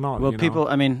worth it or not? Well, you know? people,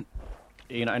 I mean,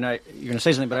 you know, and you're going to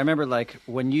say something, but I remember like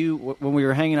when we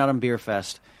were hanging out on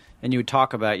Beerfest and you would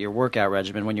talk about your workout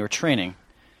regimen when you were training.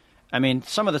 I mean,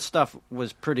 some of the stuff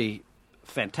was pretty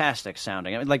fantastic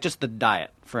sounding. I mean, like just the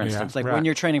diet, for instance. Like right. when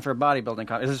you're training for a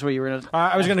bodybuilding is this what you were going to?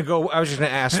 I was just going to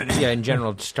ask, in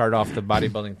general, to start off the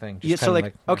bodybuilding thing. Just Yeah, so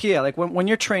kinda like when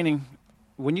you're training,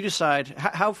 when you decide,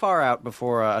 how far out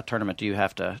before a tournament do you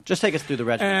have to? Just take us through the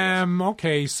regimen.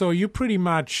 Okay, so you pretty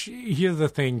much, here's the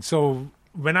thing. So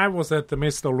when I was at the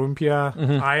Mr. Olympia,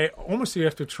 I almost you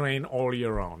have to train all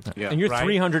year round. Yeah. And you're Right?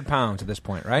 300 pounds at this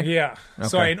point, right? Yeah.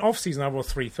 So Okay. in off season I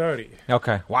was 330.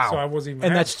 Okay. Wow. So I was even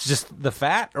and half- that's just the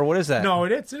fat, or what is that? No,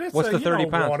 it's What's the 30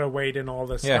 pounds? water weight and all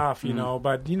this Yeah. stuff, you know.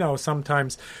 But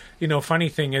sometimes, funny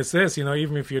thing is this,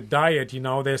 even if you diet,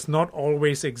 there's not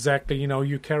always exactly,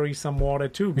 you carry some water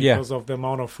too because of the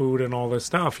amount of food and all this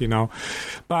stuff,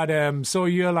 But so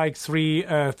you're like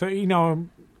 330,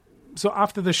 So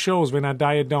after the shows, when I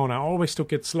diet down, I always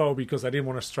took it slow because I didn't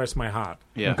want to stress my heart.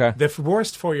 Yeah. Okay. The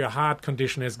worst for your heart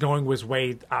condition is going with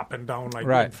weight up and down, like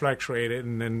Right. fluctuate it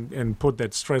and put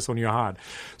that stress on your heart.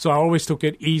 So I always took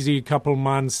it easy, a couple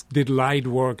months, did light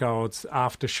workouts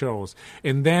after shows.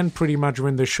 And then pretty much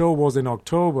when the show was in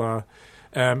October,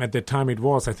 at the time it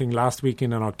was, I think last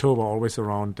weekend in October, always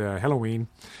around Halloween.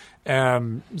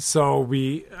 So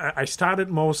I started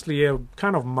mostly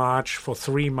kind of March for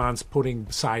 3 months putting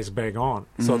size back on.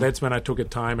 So that's when I took a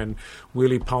time and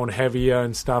really pound heavier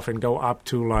and stuff and go up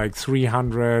to like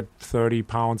 330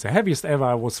 pounds. The heaviest ever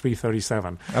I was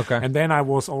 337. Okay. And then I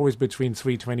was always between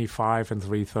 325 and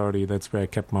 330. That's where I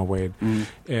kept my weight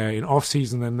in off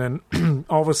season. And then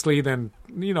obviously then,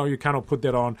 you kind of put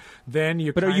that on.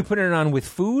 Then But are you putting it on with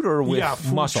food or with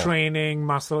food muscle? training,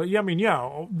 muscle. Yeah, I mean,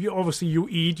 obviously you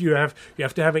eat. You have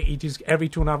to have a eat every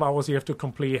 2.5 hours. You have to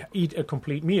eat a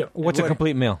complete meal. What's a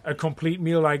complete meal? A complete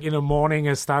meal, like in the morning,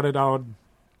 I started out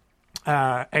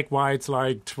egg whites,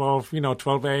 like 12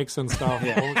 eggs and stuff.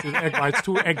 Egg whites,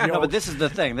 2 egg yolks. No, but this is the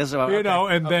thing. This is what,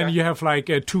 and then you have like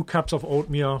 2 cups of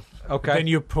oatmeal. Okay. Then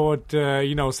you put,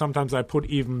 sometimes I put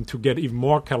to get even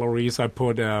more calories, I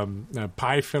put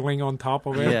pie filling on top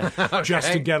of it,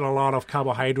 just to get a lot of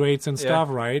carbohydrates and stuff,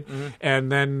 right? Mm-hmm.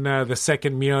 And then the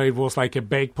second meal, it was like a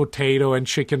baked potato and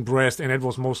chicken breast, and it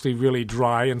was mostly really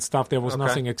dry and stuff. There was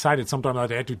nothing exciting.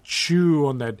 Sometimes I had to chew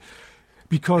on that.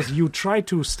 Because you try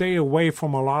to stay away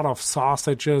from a lot of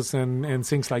sausages and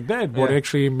things like that, what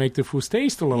actually make the food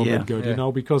taste a little bit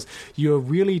good, because you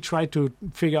really try to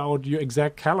figure out your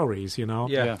exact calories,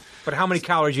 Yeah. But how many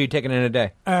calories are you taking in a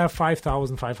day?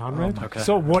 5,500. Okay.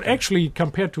 So what actually,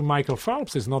 compared to Michael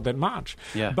Phelps, is not that much.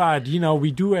 Yeah. But,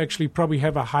 we do actually probably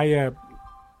have a higher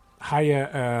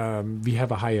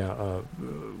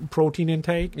protein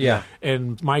intake. Yeah.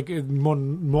 And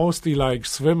mostly like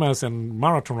swimmers and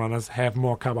marathon runners have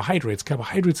more carbohydrates.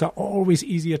 Carbohydrates are always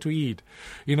easier to eat.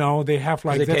 They have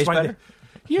like They taste better?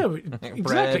 Yeah,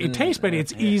 exactly. It tastes better.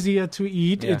 It's easier to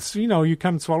eat. Yeah. It's you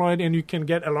can swallow it and you can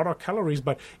get a lot of calories.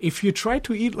 But if you try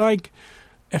to eat like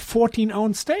a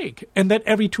 14-ounce steak and that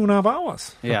every 2.5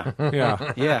 hours, Yeah.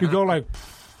 yeah, you go like.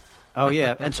 Oh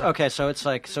yeah. And so it's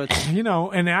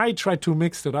And I try to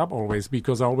mix it up always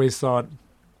because I always thought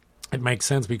it makes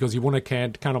sense because you want to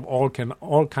kind of all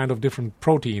kind of different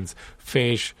proteins,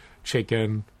 fish,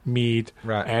 chicken, meat,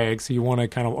 Right. eggs. You want to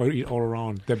kind of eat all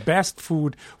around. The best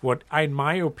food, in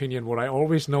my opinion, what I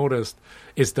always noticed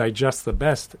is digest the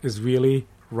best is really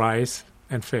rice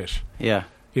and fish. yeah.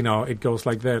 It goes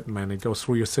like that, man. It goes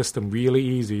through your system really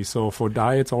easy. So for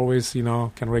diets, always,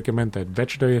 can recommend that.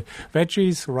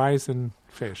 Veggies, rice, and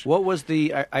fish. What was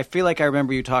I feel like I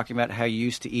remember you talking about how you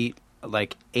used to eat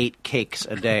like 8 cakes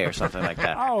a day or something like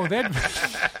that. Oh,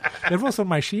 that was on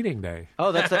my cheating day.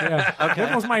 Oh, that's it. Yeah, Okay.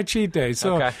 that was my cheat day.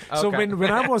 So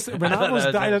when I was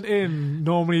dialed in,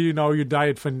 normally you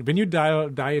diet when you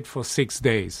diet for 6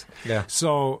 days. Yeah.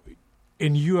 So,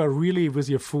 and you are really with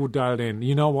your food dialed in.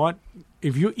 You know what?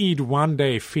 If you eat one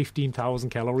day 15,000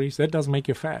 calories, that doesn't make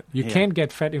you fat. You can't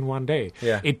get fat in one day.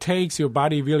 Yeah. It takes your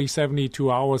body really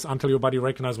 72 hours until your body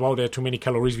recognizes, wow, there are too many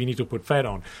calories, we need to put fat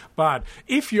on. But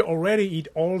if you already eat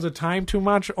all the time too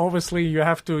much, obviously you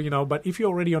have to, but if you're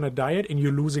already on a diet and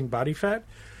you're losing body fat,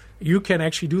 you can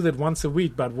actually do that once a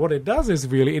week. But what it does is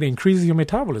really it increases your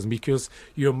metabolism because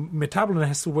your metabolism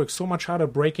has to work so much harder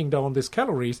breaking down these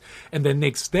calories. And the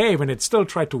next day, when it still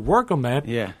tried to work on that,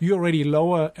 you already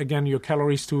lower again your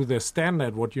calories to the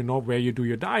standard, what you know, where you do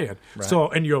your diet. Right. So,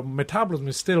 and your metabolism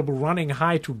is still running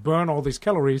high to burn all these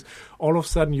calories. All of a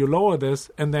sudden, you lower this,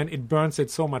 and then it burns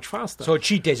it so much faster. So a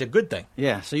cheat day is a good thing.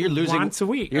 Yeah, so you're losing once a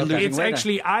week. You're losing It's weight.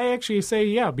 actually, I actually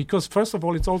say because first of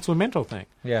all, it's also a mental thing.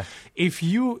 Yeah. If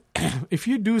you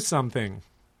do something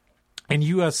and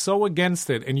you are so against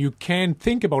it and you can't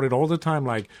think about it all the time,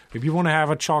 like if you want to have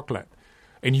a chocolate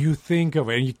and you think of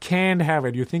it and you can't have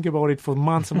it, you think about it for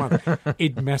months and months,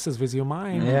 it messes with your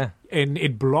mind. Yeah. And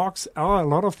it blocks a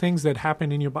lot of things that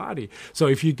happen in your body. So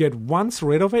if you get once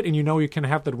rid of it and you know you can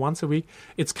have that once a week,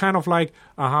 it's kind of like,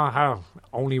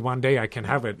 only one day I can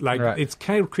have it. Like it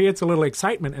kind of creates a little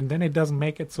excitement and then it doesn't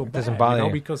make it so bad, doesn't bother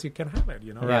you. because you can have it,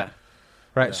 Yeah.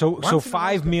 Right. Yeah. So Once in a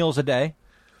 5 meals a day.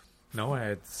 No, I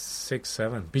had 6,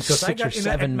 7. Because 6 I got or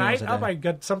 7 at night meals a up. day. I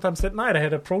got sometimes at night. I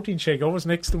had a protein shake always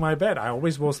next to my bed. I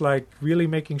always was like really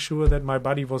making sure that my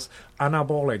body was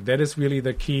anabolic. That is really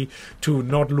the key to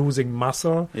not losing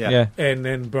muscle. Yeah. And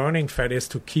then burning fat is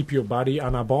to keep your body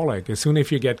anabolic. As soon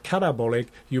as you get catabolic,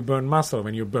 you burn muscle.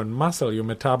 When you burn muscle, your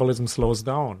metabolism slows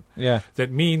down. Yeah.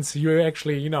 That means you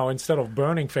actually, instead of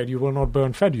burning fat, you will not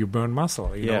burn fat. You burn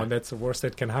muscle. You know, and that's the worst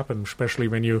that can happen, especially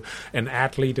when you're an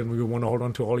athlete and you want to hold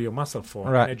on to all your muscle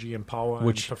for energy and power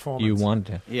which and performance. you want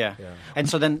to. Yeah. And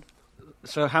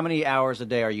so how many hours a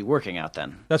day are you working out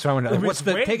then? That's what I want to know. With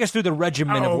weight? Take us through the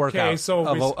regimen of workout so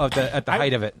at the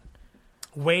height of it.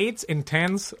 Weights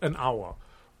intense an hour,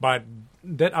 but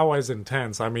that hour is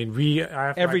intense. I mean,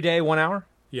 Every day 1 hour?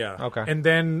 Yeah. Okay. And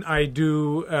then I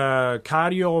do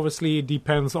cardio. Obviously, it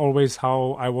depends always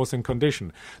how I was in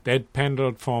condition. That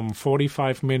pendled from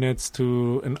 45 minutes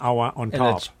to an hour on And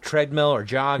top. it's treadmill or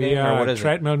jogging or what is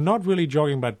treadmill, not really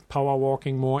jogging, but power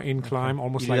walking, more incline,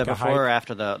 almost You do like that a before or hike.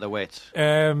 after the weights?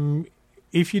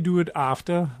 If you do it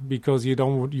after, because you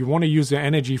want to use your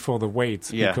energy for the weights,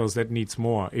 because that needs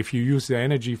more. If you use the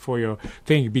energy for your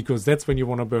thing, because that's when you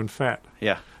want to burn fat.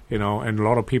 Yeah. And a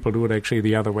lot of people do it actually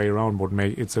the other way around.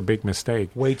 It's a big mistake.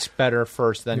 Weights better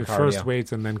first, then cardio. First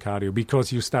weights and then cardio,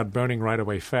 because you start burning right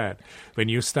away fat. When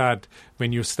you start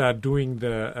doing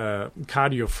the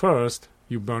cardio first,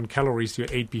 you burn calories you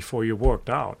ate before you worked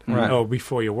out, or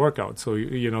before your workout. So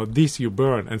this you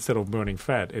burn instead of burning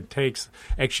fat. It takes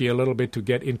actually a little bit to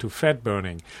get into fat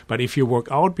burning. But if you work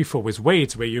out before with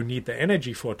weights, where you need the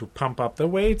energy to pump up the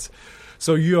weights.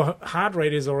 So your heart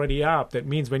rate is already up. That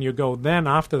means when you go then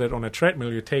after that on a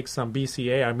treadmill, you take some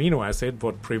BCA amino acid,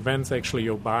 what prevents actually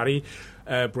your body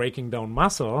breaking down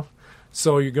muscle.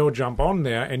 So you go jump on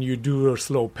there and you do a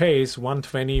slow pace,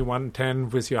 120, 110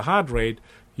 with your heart rate.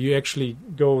 You actually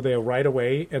go there right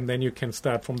away, and then you can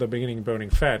start from the beginning burning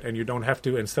fat. And you don't have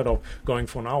to, instead of going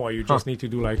for an hour, you just need to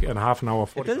do like a half an hour.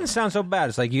 It doesn't sound so bad.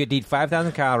 It's like you eat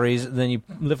 5,000 calories, then you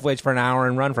lift weights for an hour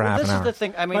and run for half an hour. This is the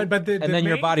thing. I mean, but then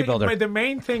you're a bodybuilder. But the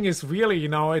main thing is really,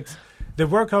 it's the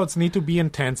workouts need to be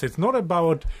intense. It's not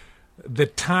about the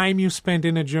time you spend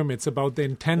in a gym. It's about the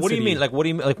intensity. What do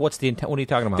you mean? What's the intent? What are you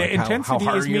talking about? The like intensity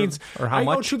how hard means or how I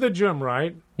much? go to the gym,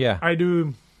 right? Yeah. I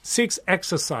do 6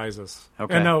 exercises.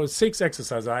 Okay. No, 6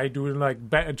 exercises. I do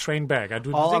like train back. I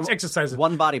do 6 exercises.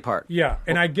 One body part. Yeah,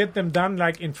 and I get them done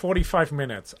like in 45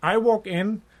 minutes. I walk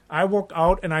in, I walk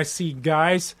out, and I see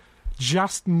guys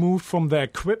just moved from the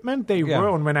equipment they were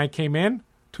on when I came in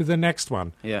to the next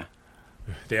one. Yeah.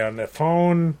 They're on their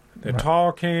phone, they're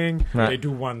talking, they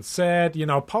do one set.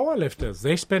 Power lifters,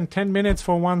 they spend 10 minutes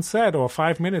for one set or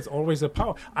 5 minutes, always a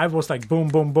power. I was like, boom,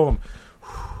 boom, boom.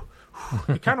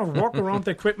 I kind of walk around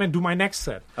the equipment, do my next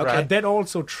set. Okay. But that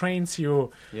also trains your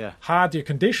heart, your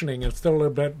conditioning, and still a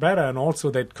little bit better. And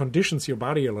also that conditions your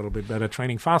body a little bit better,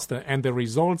 training faster. And the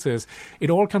results is it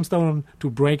all comes down to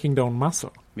breaking down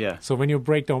muscle. Yeah. So when you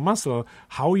break down muscle,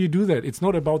 how you do that? It's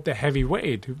not about the heavy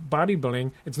weight.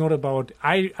 Bodybuilding, it's not about,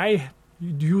 I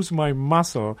use my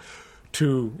muscle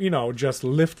to, just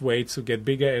lift weights to get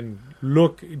bigger and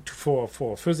look for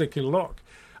physical look.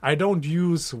 I don't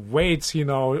use weights,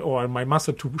 or my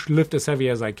muscle to lift as heavy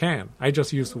as I can. I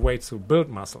just use weights to build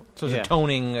muscle. So it's a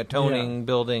toning,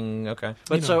 building. Okay.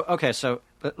 But so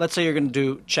let's say you're going to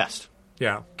do chest.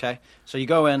 Yeah. Okay. So you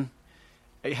go in.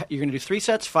 You're going to do 3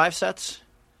 sets, 5 sets.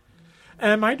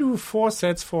 I do 4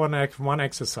 sets for one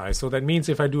exercise. So that means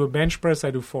if I do a bench press,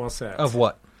 I do 4 sets. Of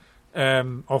what?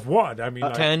 Of what? I mean,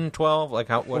 10, 12, like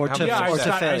how? What? Or How to- many I or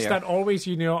sets? start always,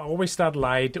 always start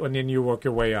light, and then you work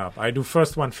your way up. I do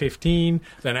first one 15,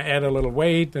 then I add a little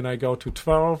weight, then I go to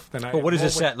 12, then I. But what is more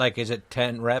a set like? Is it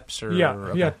 10 reps or? Yeah,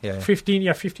 okay.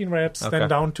 15 reps, Okay. then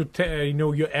down to 10,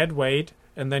 you add weight,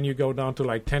 and then you go down to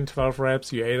like 10, 12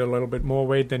 reps, you add a little bit more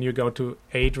weight, then you go to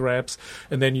 8 reps,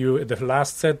 and then the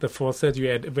last set, the 4th set, you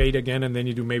add weight again, and then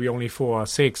you do maybe only 4 or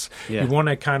 6. Yeah. You want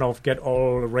to kind of get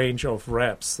all range of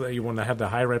reps. You want to have the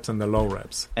high reps and the low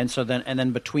reps. And so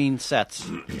then between sets,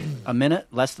 a minute,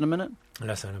 less than a minute?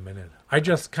 Less than a minute. I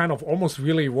just kind of almost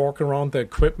really walk around the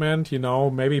equipment,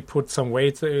 maybe put some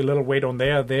weights, a little weight on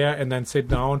there, and then sit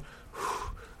down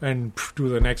and do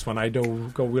the next one. I do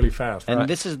go really fast. And right?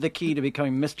 this is the key to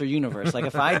becoming Mr. Universe. Like,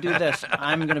 if I do this,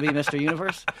 I'm going to be Mr.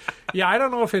 Universe? Yeah, I don't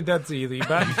know if that's easy,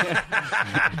 but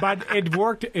but it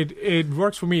worked. It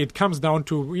works for me. It comes down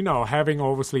to having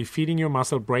obviously feeding your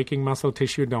muscle, breaking muscle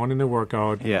tissue down in the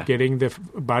workout, getting the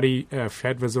body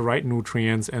fed with the right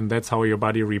nutrients, and that's how your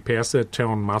body repairs the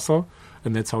torn muscle.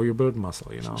 And that's how you build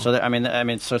muscle, So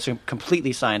so it's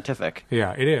completely scientific.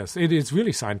 Yeah, it is. It is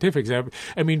really scientific.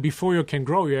 I mean, before you can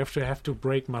grow, you have to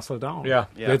break muscle down. Yeah.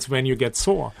 That's when you get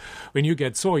sore. When you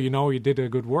get sore, you did a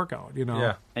good workout.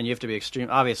 Yeah. And you have to be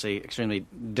extremely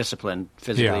disciplined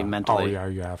physically, mentally. Oh, yeah,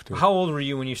 you have to. How old were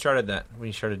you when you started that? When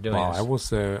you started doing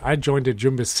this? I joined the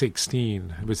gym with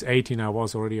 16. With 18, I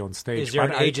was already on stage. Is there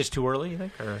an age is too early, you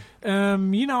think? Or?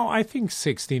 I think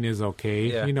 16 is okay.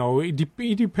 Yeah.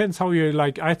 It depends how you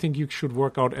like. I think you should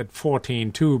work out at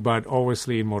 14 too, but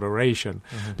obviously in moderation,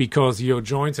 because your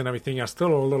joints and everything are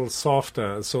still a little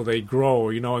softer, so they grow.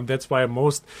 And that's why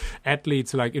most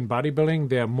athletes, like in bodybuilding,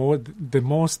 the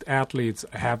most athletes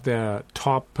have their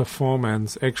top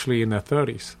performance actually in their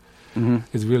 30s.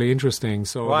 It's really interesting.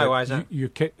 So why is that? You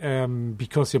can,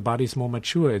 because your body's more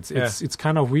mature. It's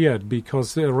kind of weird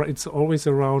because it's always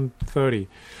around 30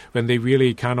 when they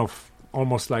really kind of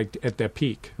almost like at their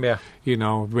peak. Yeah.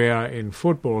 Where in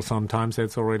football sometimes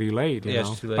it's already late.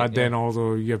 It's too late, but then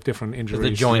also you have different injuries.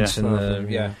 The joints and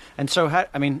and stuff.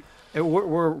 And so,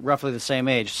 we're roughly the same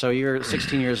age. So you're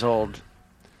 16 years old.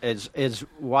 Is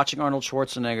watching Arnold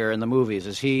Schwarzenegger in the movies?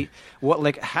 Is he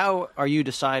how are you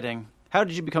deciding? How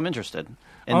did you become interested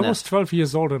in I this? was 12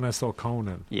 years old and I saw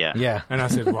Conan. Yeah. And I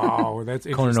said, wow, that's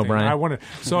interesting. Conan O'Brien. I wanted.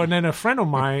 So, and then a friend of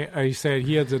mine, he said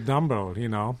he had a dumbbell,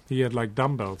 He had like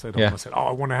dumbbells at home. Yeah. I said,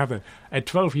 I want to have it. At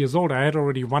 12 years old, I had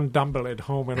already one dumbbell at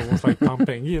home and it was like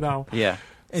pumping, Yeah.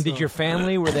 And did your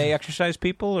family, were they exercise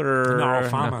people or? No,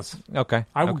 farmers. No? Okay.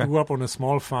 I grew up on a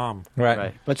small farm.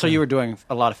 Right. But so you were doing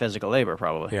a lot of physical labor,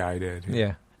 probably. Yeah, I did.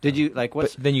 Yeah. Did you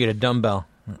But then you get a dumbbell.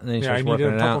 And then you Yeah, start I working needed,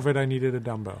 on it top out. of it, I needed a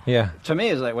dumbbell. Yeah. To me,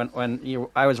 it's like when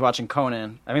I was watching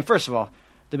Conan. I mean, first of all,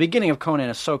 the beginning of Conan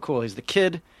is so cool. He's the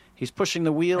kid. He's pushing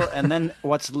the wheel, and then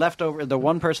what's left over, the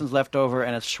one person's left over,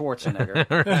 and it's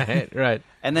Schwarzenegger. Right.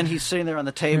 And then he's sitting there on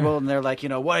the table, and they're like,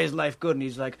 why is life good? And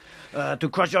he's like, to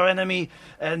crush your enemy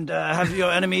and have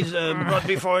your enemies brought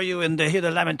before you and hear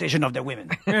the lamentation of the women.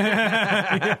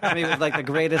 I mean, it was like the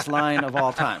greatest line of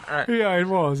all time. Yeah, it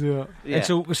was, yeah. And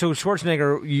so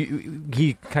Schwarzenegger,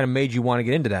 he kind of made you want to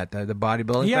get into that, the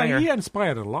bodybuilding thing? Yeah, or? he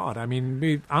inspired a lot. I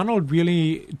mean, Arnold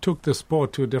really took the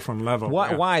sport to a different level.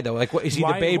 Why though? Like, is he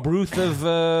the Babe Ruth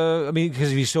of?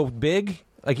 Because he's so big.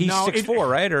 Like he's 6'4",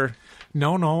 right? Or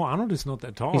no, Arnold is not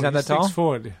that tall. He's not that tall?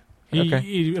 6'4".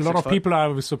 Okay. A lot of people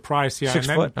are surprised. Yeah, 6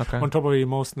 and foot. then Okay. on top of it, he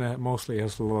mostly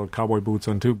has little cowboy boots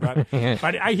on too. But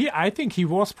but I think he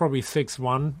was probably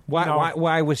 6'1".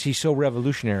 Why was he so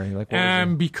revolutionary? Like, what was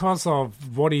he? Because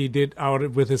of what he did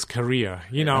out with his career,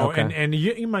 Okay. and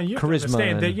you Charisma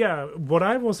understand that. What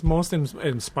I was most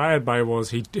inspired by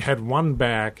was he had one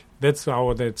bag. That's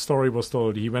how that story was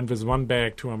told. He went with one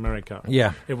bag to America.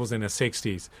 Yeah. It was in the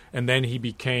 60s, and then he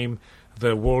became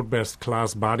the world best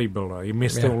class bodybuilder. He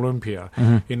Mr. Olympia.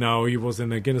 Mm-hmm. He was in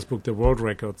the Guinness Book, the World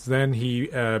Records. Then he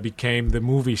became the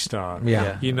movie star.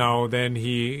 Yeah. Then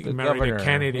he married governor. a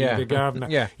Kennedy, Yeah. the governor.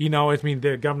 Yeah.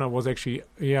 The governor was actually,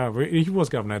 he was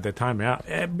governor at that time.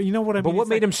 Yeah. You know what I mean? But what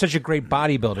made him such a great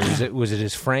bodybuilder? Was it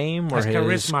his frame or his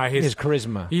charisma? His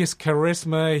charisma. His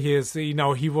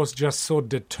charisma. He was just so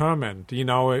determined.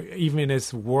 Even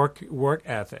his work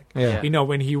ethic. Yeah.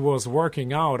 When he was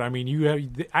working out. I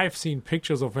mean, I've seen seen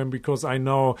pictures of him because I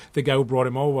know the guy who brought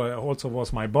him over also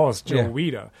was my boss, Joe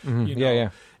Weider. Mm-hmm. You know? Yeah.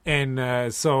 And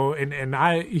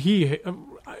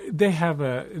they have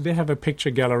a picture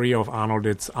gallery of Arnold.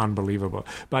 It's unbelievable.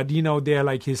 But they're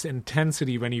like his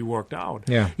intensity when he worked out.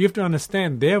 Yeah. You have to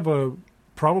understand they were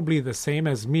probably the same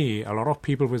as me. A lot of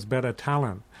people with better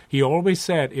talent. He always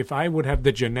said, if I would have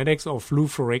the genetics of Lou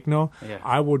Ferrigno,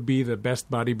 I would be the best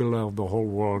bodybuilder of the whole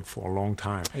world for a long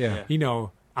time. Yeah.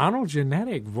 Arnold's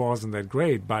genetic wasn't that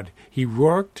great, but he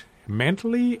worked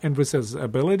mentally and with his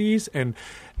abilities and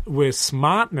with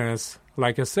smartness.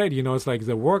 Like I said, it's like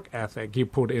the work ethic he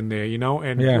put in there,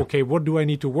 and okay, what do I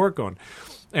need to work on?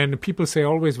 And people say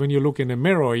always when you look in the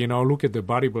mirror, look at the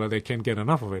bodybuilder, they can't get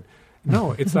enough of it.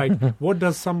 No, it's like, what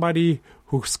does somebody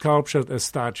who sculptured a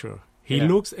statue? He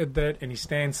looks at that and he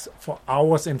stands for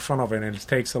hours in front of it and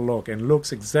takes a look and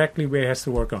looks exactly where he has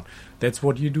to work on. That's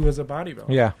what you do as a bodybuilder.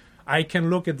 Yeah. I can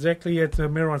look exactly at the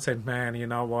mirror and say, man, you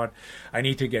know what? I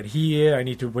need to get here. I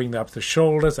need to bring up the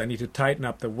shoulders. I need to tighten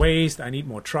up the waist. I need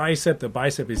more tricep. The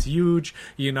bicep is huge.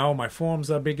 My forearms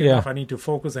are big enough. I need to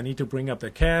focus. I need to bring up the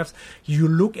calves. You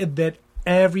look at that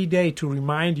every day to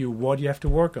remind you what you have to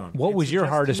work on. What was your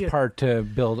hardest part to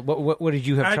build? What did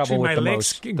you have trouble with the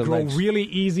most? Actually, my legs grow really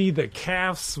easy. The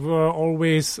calves were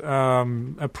always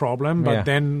a problem, but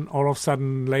then all of a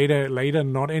sudden later,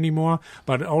 not anymore.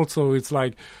 But also it's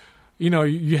like,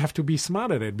 you have to be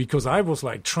smart at it because I was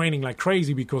like training like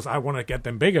crazy because I want to get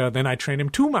them bigger. Then I train them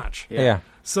too much. Yeah.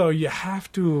 So you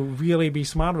have to really be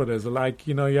smart with it. Like,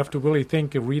 you have to really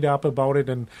think, read up about it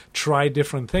and try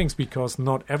different things because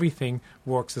not everything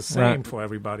works the same for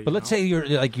everybody. But let's say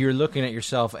you're looking at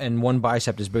yourself and one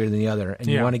bicep is bigger than the other and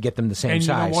you want to get them the same size.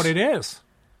 And you know what it is?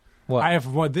 What? I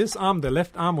have this arm, the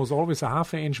left arm was always a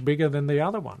half an inch bigger than the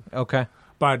other one. Okay.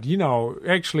 But,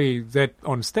 actually, that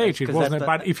on stage, it wasn't.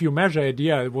 But if you measure it,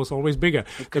 it was always bigger.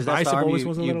 Because the bicep always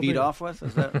was a little beat bigger. off with?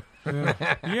 Is that?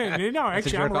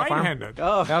 Actually, I'm right-handed.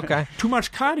 Oh, okay. Too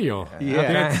much cardio.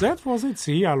 Yeah. That was it.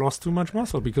 See, I lost too much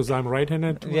muscle because I'm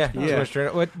right-handed.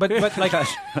 But like,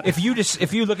 if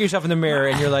you look at yourself in the mirror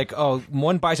and you're like, oh,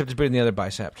 one bicep is bigger than the other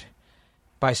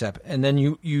bicep, and then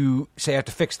you say I have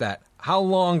to fix that. How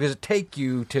long does it take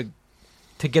you to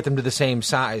get them to the same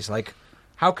size? Like,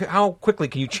 how quickly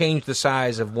can you change the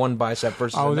size of one bicep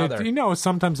versus another?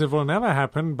 Sometimes it will never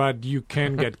happen, but you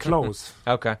can get close.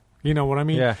 Okay. You know what I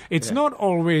mean? Yeah. It's not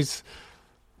always,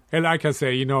 like I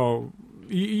say,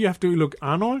 you have to look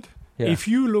Arnold. Yeah. If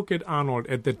you look at Arnold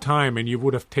at the time and you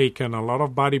would have taken a lot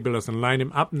of bodybuilders and lined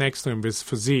him up next to him with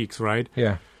physiques, right?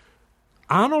 Yeah.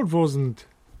 Arnold wasn't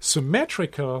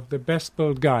symmetrical, the best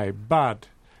built guy, but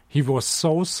he was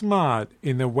so smart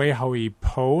in the way how he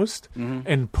posed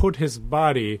and put his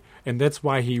body, and that's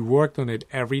why he worked on it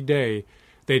every day,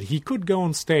 that he could go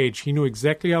on stage. He knew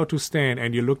exactly how to stand,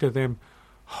 and you looked at him,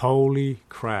 holy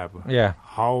crap. Yeah.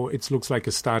 How it looks like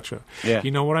a statue. Yeah.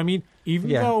 You know what I mean?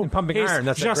 Even though in Pumping Iron,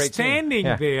 that's just great standing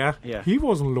there, he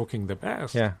wasn't looking the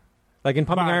best. Yeah. Like in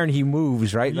Pumping Iron, he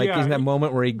moves, right? Like isn't that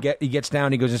moment where he gets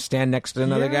down, he goes and stand next to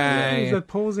another guy? Yeah, that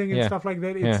posing and stuff like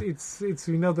that. It's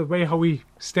the way how we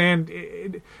stand.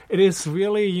 It is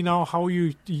really how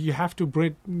you have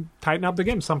to tighten up the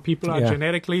game. Some people are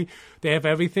genetically, they have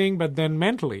everything, but then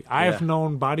mentally. I have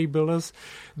known bodybuilders,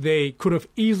 they could have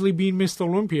easily been Mr.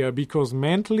 Olympia because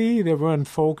mentally they weren't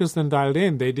focused and dialed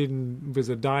in. They didn't, with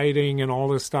the dieting and all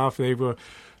this stuff, they were...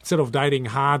 Instead of dieting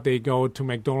hard, they go to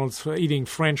McDonald's for eating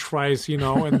French fries,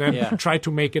 and then try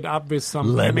to make it up with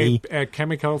some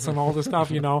chemicals and all the stuff,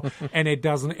 and it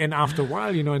doesn't. And after a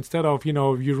while, instead of, you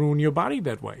ruin your body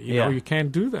that way. You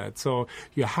can't do that. So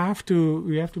you have to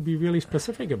be really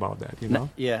specific about that.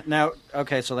 Yeah. Now,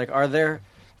 okay. So, like, are there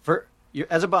for you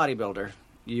as a bodybuilder,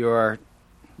 your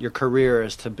career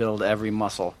is to build every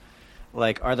muscle.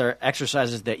 Like, are there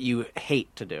exercises that you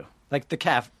hate to do? Like the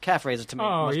calf raises to me.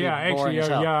 Must be boring as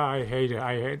hell. I hate it.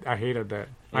 I hated that.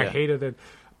 Yeah. I hated it,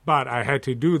 but I had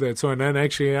to do that. So and then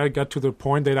actually I got to the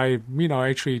point that I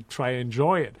actually try to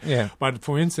enjoy it. Yeah. But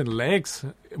for instance, legs,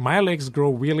 my legs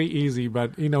grow really easy.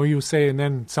 But you say, and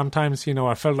then sometimes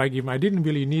I felt like even I didn't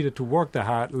really need it to work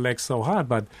the legs so hard,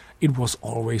 but it was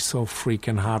always so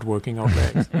freaking hard working out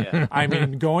legs. I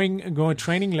mean, going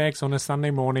training legs on a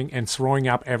Sunday morning and throwing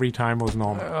up every time was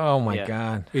normal. Oh my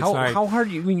God! How hard?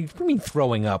 What do you mean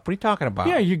throwing up? What are you talking about?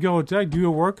 Yeah, you go do a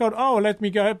workout. Oh, let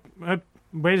me go.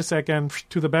 wait a second,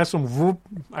 to the bathroom. Whoop,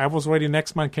 I was ready.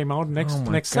 Next man came out. Next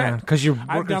set. Because you're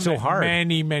I've working done so that hard.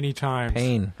 many times.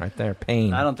 Pain right there.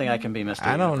 Pain. I don't think I can be Mr.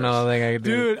 I don't know. I think I could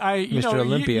do. Dude, Mr.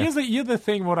 Olympia. Here's the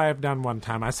thing. What I've done one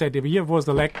time, I said here was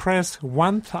the leg press,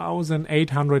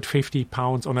 1,850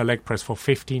 pounds on a leg press for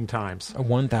 15 times.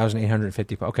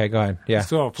 1,850. Okay, go ahead. Yeah.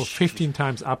 So for 15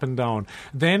 times up and down.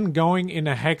 Then going in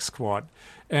a hack squat.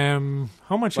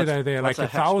 How much did I there? Like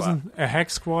what's a hack 1,000. A hack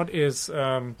squat is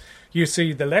you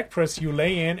see the leg press. You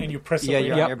lay in and you press. Yeah, it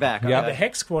you're up. on your back. Yep. The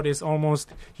hack squat is almost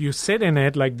you sit in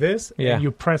it like this and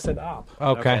you press it up.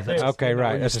 Okay. that's- Okay.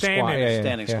 Right. That's a stand squat. in Yeah, it. yeah,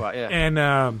 Standing yeah. squat, yeah.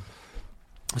 And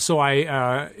so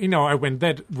I went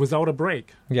that without a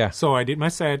break. Yeah. So I did my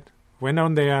set, went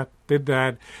on there, did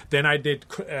that. Then I did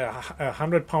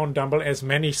 100-pound dumbbell, as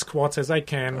many squats as I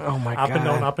can. Oh, my up and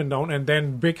God. down, up and down. And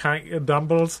then big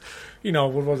dumbbells,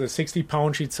 what was it,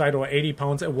 60-pound each side or 80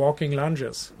 pounds, walking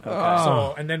lunges. Oh.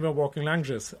 So, and then we're walking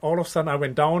lunges. All of a sudden I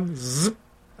went down, zip,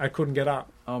 I couldn't get up.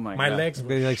 Oh, my My God. legs were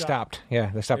They shut. stopped.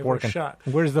 Yeah, they stopped They were working. shut.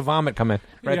 Where does the vomit come in?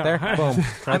 Right Yeah. there. Boom.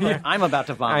 Right there. I'm about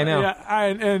to vomit. I know.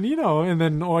 Yeah, and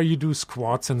then or you do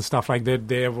squats and stuff like that.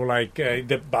 They were like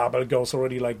the barbell goes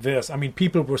already like this. I mean,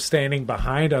 people were standing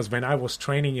behind us when I was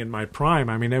training in my prime.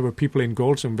 I mean, there were people in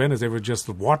Gold's in Venice. They were just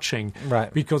watching.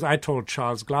 Right. Because I told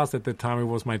Charles Glass at the time, he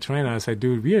was my trainer. I said,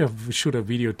 dude, we should have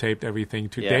videotaped everything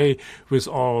today with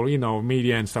all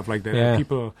media and stuff like that. Yeah. And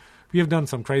people. We have done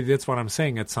some crazy. That's what I'm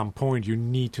saying. At some point, you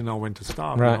need to know when to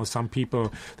stop. Right. Some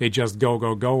people they just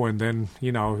go, and then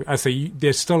I say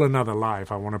there's still another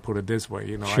life. I want to put it this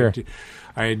way. Sure.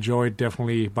 I enjoyed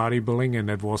definitely bodybuilding, and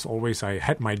that was always I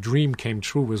had my dream came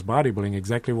true with bodybuilding.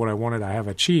 Exactly what I wanted, I have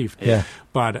achieved. Yeah.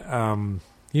 But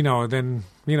then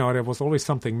there was always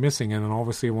something missing, and then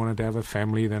obviously I wanted to have a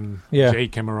family. Then Jay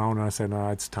came around, and I said, no,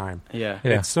 it's time. Yeah.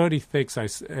 Yeah. At 36,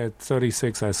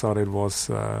 I thought it was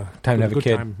Time to have a good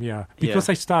kid. time. Yeah, because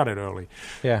I started early.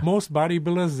 Yeah. Most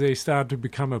bodybuilders, they start to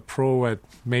become a pro at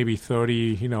maybe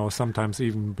 30, sometimes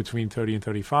even between 30 and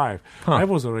 35. Huh. I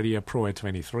was already a pro at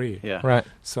 23. Yeah. Right.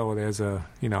 So there's a,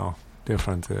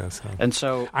 difference there. So. And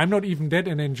so, I'm not even dead,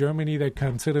 and in Germany, they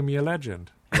consider me a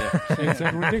legend. It's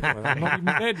that ridiculous. I'm not even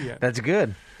dead yet. That's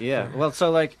good. yeah. Well,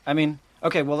 so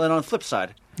okay, well, then on the flip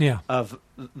side Yeah. of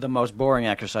the most boring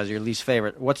exercise, your least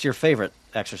favorite, what's your favorite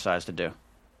exercise to do?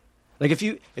 Like if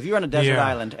you're on a desert Yeah.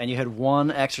 island and you had one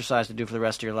exercise to do for the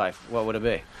rest of your life, what would it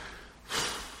be?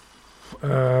 I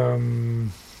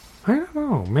don't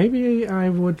know. Maybe I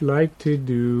would like to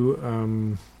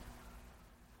do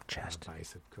Chest.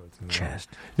 bicep curls. No. Chest.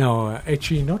 No,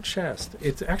 actually not chest.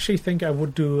 It's actually think I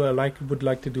would do would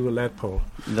like to do a lat pull.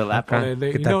 The lap Okay.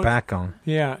 They- Get you that know- back on.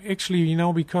 Yeah, actually,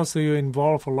 because you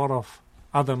involve a lot of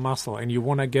other muscle, and you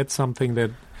want to get something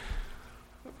that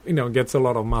gets a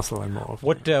lot of muscle involved.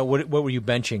 What were you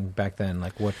benching back then?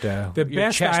 Like what? The your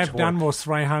best chest I've done work? was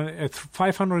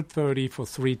 530 for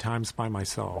 3 times by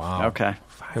myself. Wow. Okay.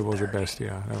 That was the best.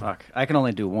 Yeah. Fuck. I can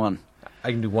only do one.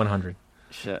 I can do 100.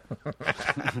 Shit.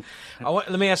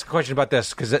 Let me ask a question about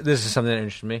this because this is something that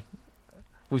interests me.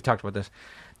 We've talked about this.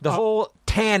 The whole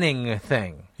tanning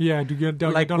thing. Yeah. Do you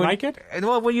don't when- like it?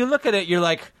 Well, when you look at it, you're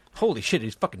like, "Holy shit,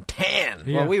 he's fucking tan."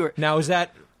 Yeah. Well, we were Now is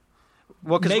that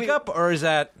 'cause makeup or is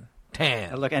that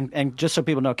tan? Look, and just so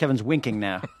people know, Kevin's winking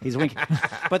now. He's winking.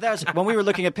 But that was when we were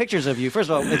looking at pictures of you. First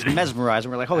of all, it's mesmerizing.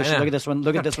 We're like, holy I shit, know. look at this one.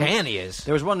 Look at How this one. tan he is.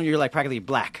 There was one where you're like practically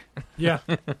black, Yeah.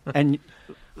 and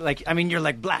you're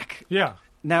like black. Yeah.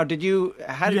 Now, did you?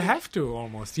 How did You have to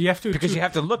almost. You have to Because you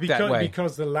have to look that because, way.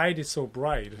 because the light is so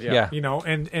bright. Yeah.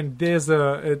 And there's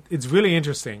it's really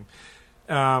interesting.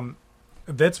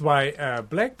 That's why a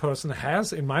black person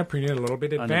has, in my opinion, a little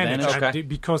bit advantage. advantage. Okay.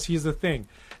 Because here's the thing,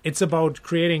 it's about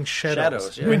creating shadows.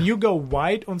 Shadows, yeah. When you go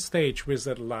white on stage with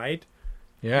that light,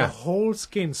 the Yeah. whole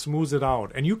skin smooths it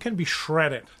out, and you can be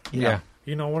shredded. Yeah.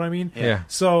 You know what I mean? Yeah.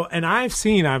 So, and I've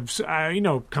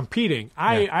competing.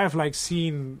 I've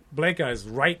seen black guys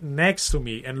right next to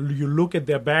me, and you look at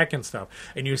their back and stuff,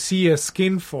 and you see a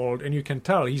skin fold, and you can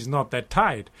tell he's not that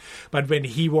tight. But when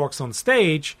he walks on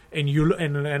stage, and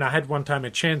I had one time a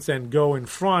chance then go in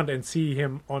front and see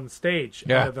him on stage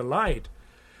Yeah. under the light,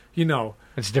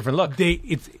 It's a different look. they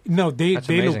That's look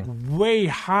amazing. way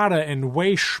harder and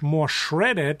way more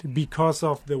shredded because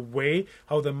of the way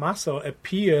how the muscle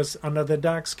appears under the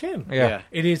dark skin. Yeah.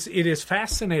 It is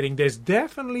fascinating. There's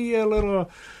definitely a little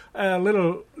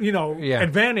Yeah.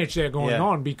 advantage there going Yeah.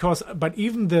 on but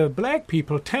even the black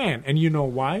people tan, and you know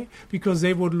why? Because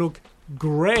they would look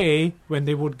gray when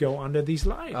they would go under these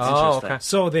lights. Oh, okay.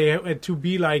 So they had to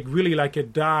be like really like a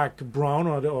dark brown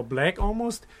or black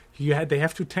almost. They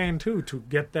have to tan too to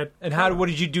get that. And what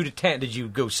did you do to tan? Did you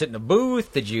go sit in a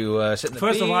booth? Did you sit in the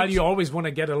First of all, beach? you always want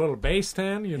to get a little base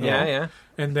tan, you know. Yeah.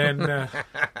 And then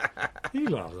he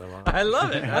loves it. I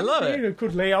love it. I love it. You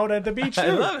could lay out at the beach too.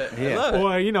 I love it. I love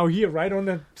it. Or here right on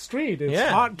the street. It's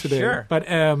hot today. Sure. But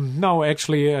no,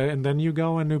 actually, and then you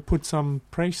go and you put some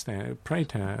spray tan.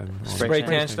 Spray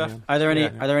tan stuff. Yeah. Are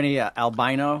there any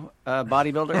albino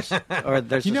bodybuilders? Or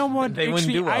there's you know what? They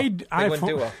actually, wouldn't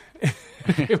do well.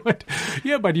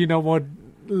 Yeah, but you know what?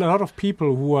 A lot of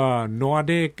people who are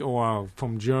Nordic or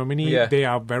from Germany, they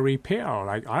are very pale.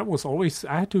 Like I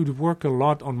had to work a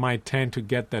lot on my tan to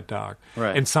get that dark.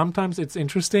 Right. And sometimes it's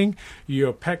interesting.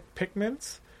 Your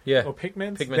pigments. Or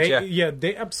pigments.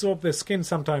 They absorb the skin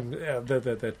sometimes,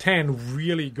 the tan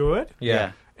really good.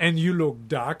 Yeah. And you look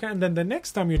darker. And then the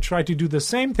next time you try to do the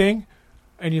same thing,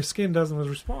 and your skin doesn't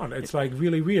respond. It's like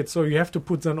really weird. So you have to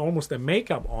put then almost a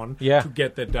makeup on to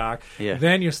get the dark. Yeah.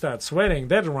 Then you start sweating.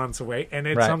 That runs away. And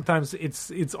sometimes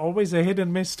it's always a hit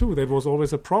and miss too. That was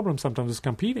always a problem sometimes with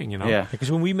competing, you know. Yeah. Because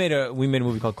when we made a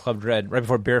movie called Club Dread right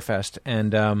before Beerfest,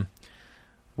 and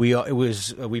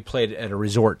we played at a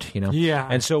resort, you know. Yeah.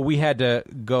 And so we had to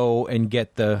go and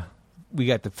get the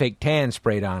fake tan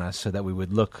sprayed on us so that we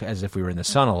would look as if we were in the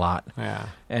sun a lot. Yeah.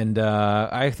 And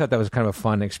I thought that was kind of a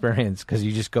fun experience because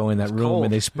you just go in that room cold.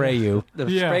 and they spray you. The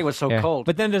spray was so cold.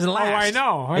 But then it doesn't last. Oh, I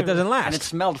know. It doesn't last. And it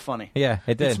smelled funny. Yeah,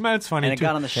 it did. It smells funny and it too.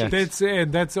 got on the sheets.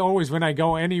 That's always when I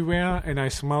go anywhere and I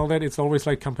smell that. It's always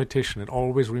like competition. It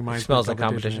always reminds me. Smells of like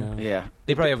competition. Yeah.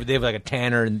 They probably have like a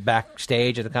tanner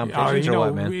backstage at the competitions or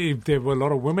what, man? There were a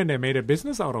lot of women that made a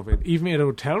business out of it. Even in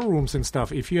hotel rooms and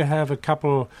stuff. If you have a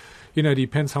couple. You know, it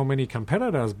depends how many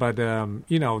competitors, but,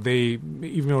 you know,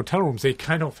 even hotel rooms, they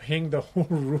kind of hang the whole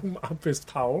room up with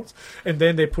towels, and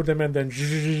then they put them in, and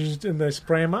they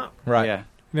spray them up. Right. Yeah.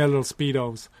 In their little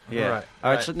Speedos. Yeah.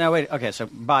 All right, so now wait. Okay, so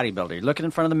bodybuilder. You're looking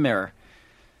in front of the mirror.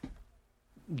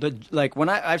 When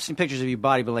I've seen pictures of you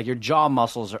bodybuilding, like your jaw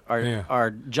muscles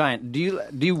are giant. Do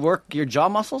you work your jaw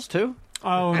muscles, too?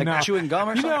 Oh, like no. Chewing gum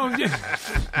or something?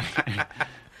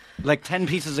 Like 10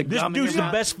 pieces of this gum. This dude's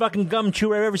the best fucking gum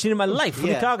chewer I've ever seen in my life.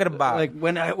 What are you talking about? Like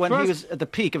when he was at the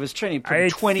peak of his training, he put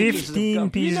 20 pieces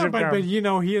of gum. But you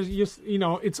know,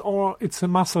 it's a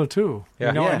muscle too. Yeah.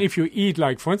 You know, Yeah. and if you eat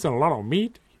like, for instance, a lot of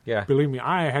meat, Yeah. believe me,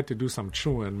 I had to do some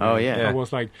chewing. Man. Oh, yeah. I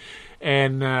was like,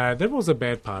 and that was a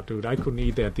bad part, dude. I couldn't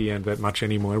eat at the end that much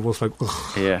anymore. It was like, ugh,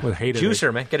 I hated juicer,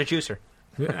 it. man. Get a juicer.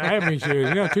 I mean,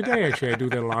 today actually I do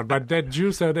that a lot, but that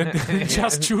juicer,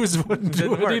 just juice wouldn't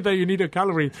do it either. You need a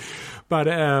calorie, but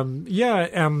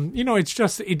you know, it's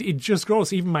just it just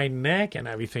grows. Even my neck and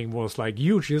everything was like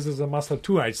huge. This is a muscle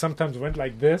too. I sometimes went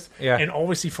like this, and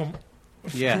obviously from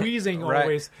squeezing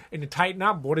always and to tighten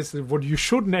up. What you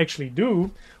shouldn't actually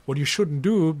do, what you shouldn't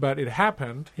do, but it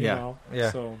happened. You know?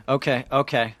 So. Okay.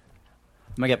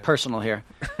 I'm gonna get personal here.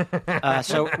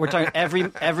 So we're talking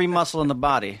every muscle in the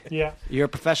body. Yeah. You're a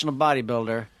professional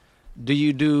bodybuilder. Do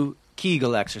you do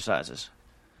Kegel exercises?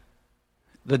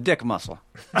 The dick muscle.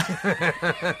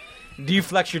 Do you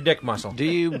flex your dick muscle? Do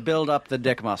you build up the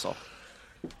dick muscle?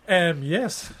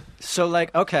 Yes. So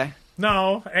okay.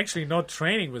 No, actually, not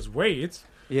training with weights.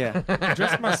 Yeah.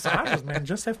 Just massages, man.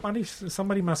 Just have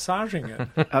somebody massaging it.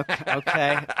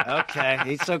 Okay.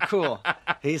 He's so cool.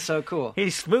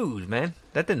 He's smooth, man.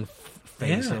 That didn't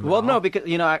phase him. Well, no,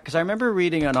 because I remember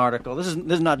reading an article. This is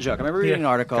not a joke. I remember reading an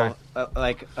article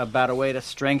about a way to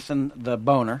strengthen the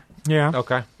boner. Yeah.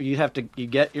 Okay. You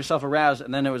get yourself aroused,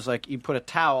 and then it was like you put a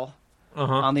towel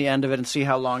on the end of it and see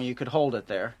how long you could hold it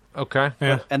there. Okay.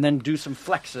 Yeah. And then do some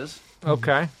flexes.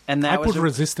 Okay. And that I put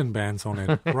resistant bands on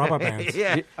it, rubber bands.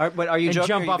 Yeah. But are you and joking?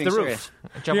 Jump off the roof.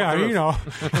 You know.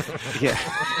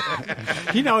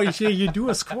 Yeah. You know, you do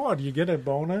a squat. You get a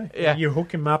boner. Yeah. You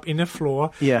hook him up in the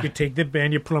floor. Yeah. You take the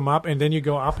band, you pull him up, and then you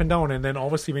go up and down. And then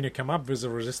obviously when you come up with the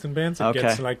resistant bands, it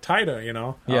gets like tighter. You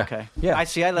know. Yeah. Okay. Yeah. I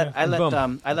see. I let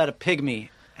a pygmy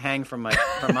hang from mine,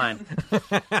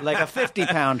 like a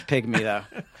 50-pound pygmy though.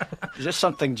 Just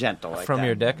something gentle like from that.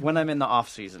 your dick when I'm in the off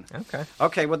season. Okay.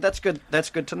 Okay. Well, that's good.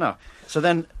 That's good to know. So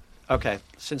then,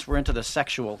 since we're into the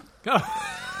sexual.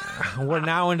 We're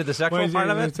now into the sexual part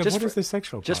of it? What is the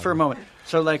sexual part? Just for a moment.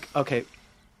 So,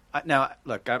 now,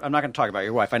 look, I'm not going to talk about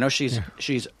your wife. I know she's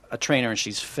a trainer and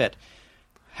she's fit.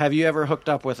 Have you ever hooked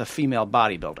up with a female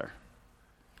bodybuilder?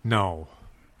 No.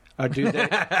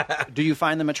 Do you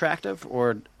find them attractive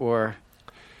or?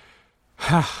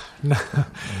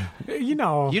 You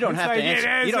know, You don't it's have to like, answer-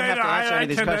 it is, you don't have to answer any of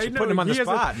these questions. You're putting him on the here's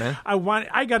spot, man.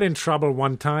 I got in trouble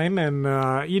one time, and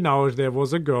there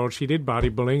was a girl. She did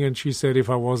bodybuilding, and she said if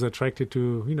I was attracted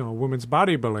to women's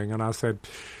bodybuilding, and I said,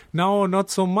 no, not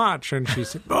so much. And she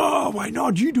said, oh, why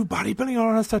not? You do bodybuilding?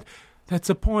 And I said, that's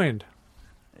the point.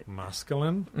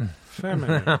 Masculine,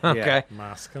 feminine. Okay.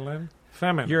 Masculine,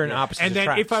 feminine. You're an opposite And then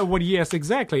attracts. if I would, yes,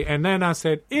 exactly. And then I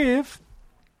said, if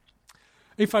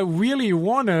I really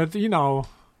wanted,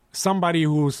 somebody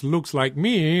who looks like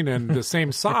me and the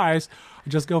same size, I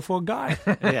just go for a guy.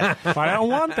 Yeah. But I don't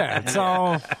want that.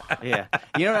 So Yeah.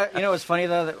 You know what's funny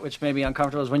though, which made me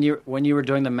uncomfortable, is when you were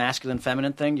doing the masculine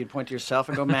feminine thing, you'd point to yourself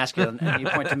and go masculine, and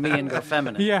you'd point to me and go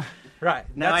feminine. yeah. Right.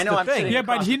 Now That's I know the I'm thing. sitting Yeah,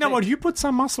 but across you the know what? table. You put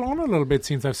some muscle on a little bit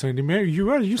since I've seen you.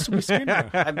 You used to be skinnier.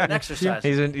 I've been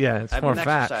exercising. It's I've more been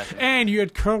fat. exercising. And you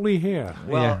had curly hair.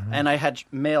 Well, Yeah. and I had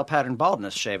male pattern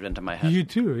baldness shaved into my head. You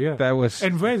too, yeah. That was.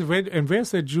 And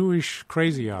where's the Jewish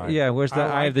crazy eye? Yeah, where's the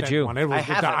I eye of the like that Jew? one. It was I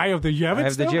have the it. eye of the. You have Eye it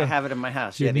of the still? Jew. I have it in my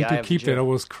house. You yeah, the need eye to of the keep that. Jew. It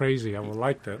was crazy. I would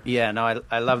like that. Yeah, no,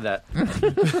 I love that.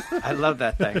 I love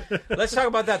that thing. Let's talk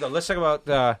about that though. Let's talk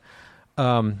about.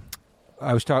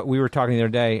 We were talking the other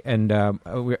day, and I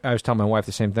was telling my wife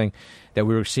the same thing, that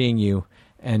we were seeing you,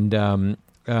 and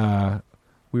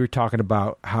we were talking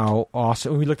about how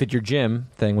awesome. We looked at your gym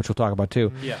thing, which we'll talk about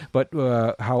too. Yeah. But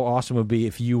how awesome it would be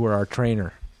if you were our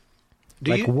trainer.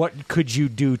 What could you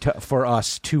do for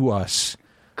us?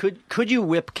 Could you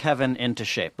whip Kevin into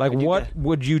shape? Like, Could you what get-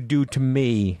 would you do to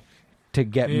me to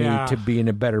get Yeah. me to be in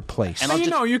a better place? And I'll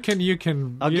You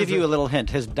can. I'll give you a little hint.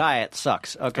 His diet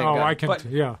sucks. Okay, Oh, good. I can. But-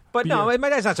 Yeah. But no, Beer. my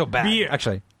dad's not so bad. Beer.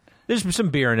 Actually, there's some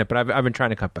beer in it, but I've been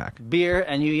trying to cut back. Beer,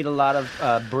 and you eat a lot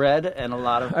of bread and a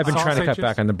lot of I've been trying to cut Sausages?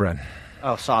 back on the bread.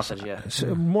 sausage. Yeah,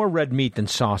 So more red meat than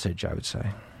sausage, I would say.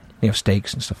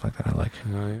 Steaks and stuff like that. I like.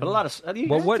 but a lot of.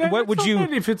 Well, what It's would not you?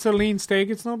 bad. If it's a lean steak,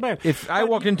 it's not bad. If I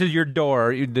walked into your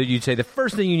door, you'd say the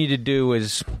first thing you need to do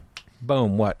is,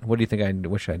 boom. What do you think? I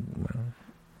wish I'd.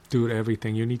 Dude,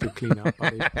 everything you need to clean up.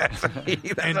 Buddy. That's what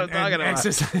I'm talking about.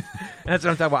 Exercise. That's what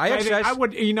I'm talking about. I exercise. I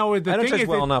would, the I don't thing exercise is,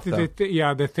 well enough, though.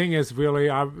 the thing is really,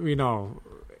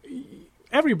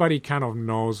 everybody kind of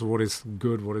knows what is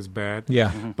good, what is bad.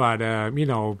 Yeah. But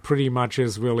pretty much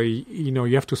is really,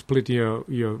 you have to split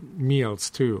your meals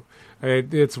too.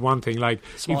 It's one thing. Like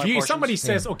Smaller if portions. somebody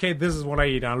says, "Okay, this is what I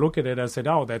eat," and I look at it, I said,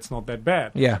 "Oh, that's not that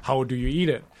bad." Yeah. How do you eat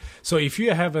it? So if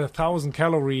you have 1,000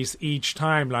 calories each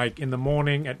time, like in the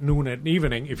morning, at noon, at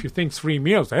evening, if you think 3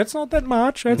 meals, that's not that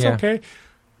much. That's Yeah. okay.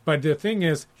 But the thing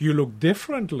is, you look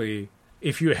differently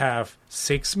if you have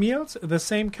 6 meals, the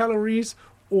same calories,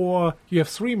 or you have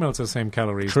 3 meals, the same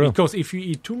calories. True. Because if you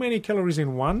eat too many calories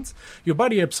in once, your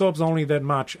body absorbs only that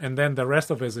much, and then the rest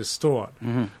of it is stored,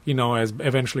 as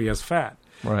eventually as fat.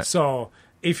 Right. So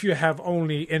if you have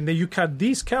only, and then you cut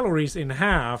these calories in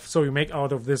half, so you make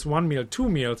out of this 1 meal 2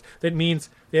 meals, that means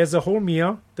there's a whole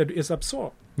meal that is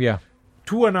absorbed. Yeah.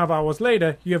 2.5 hours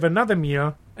later, you have another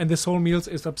meal, and this whole meal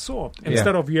is absorbed. Yeah.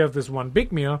 Instead of you have this one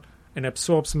big meal and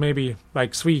absorbs maybe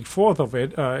like 3/4 of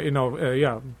it,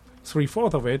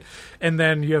 3/4 of it, and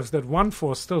then you have that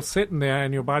 1/4 still sitting there,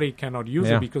 and your body cannot use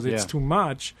Yeah. it because it's Yeah. too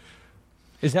much.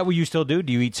 Is that what you still do?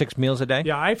 Do you eat 6 meals a day?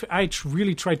 Yeah, I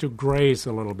really try to graze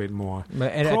a little bit more. And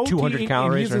at 200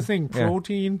 calories? And here's the thing, Yeah.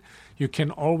 protein you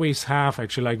can always have,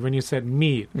 actually, like when you said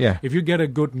meat. Yeah. If you get a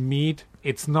good meat,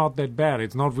 it's not that bad.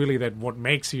 It's not really that what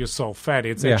makes you so fat.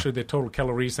 It's Yeah. actually the total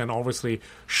calories, and obviously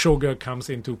sugar comes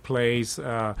into place,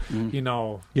 Yeah.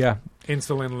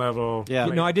 insulin level. Yeah.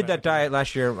 No, I did that diet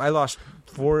last year. I lost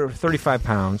 35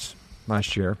 pounds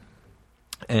last year.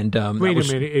 And Wait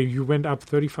a minute, you went up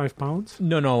 35 pounds?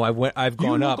 No, I've You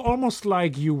gone look up. almost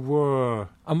like you were...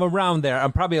 I'm around there.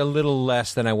 I'm probably a little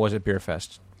less than I was at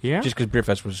Beerfest. Yeah? Just because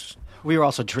Beerfest was We were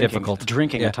also drinking difficult.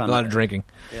 a ton. A lot of drinking.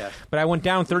 Yeah. But I went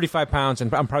down 35 pounds,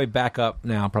 and I'm probably back up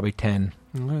now, probably 10.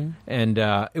 Okay. And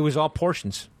it was all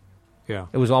portions. Yeah.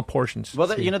 It was all portions. Well,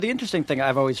 the interesting thing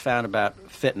I've always found about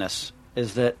fitness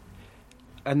is that,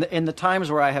 and in the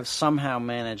times where I have somehow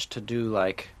managed to do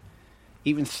like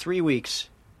even 3 weeks,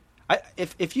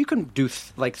 if you can do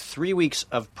 3 weeks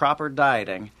of proper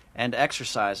dieting and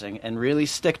exercising and really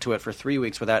stick to it for 3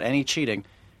 weeks without any cheating,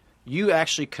 you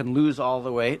actually can lose all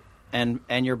the weight and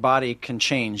your body can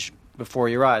change before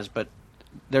your eyes. But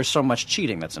there's so much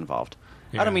cheating that's involved.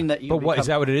 I Yeah. don't mean that you. But what is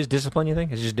become- that? What it is? Discipline? You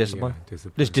think it's just discipline? Yeah,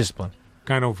 discipline. Just discipline.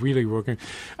 kind of really working.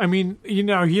 I mean,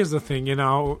 here's the thing,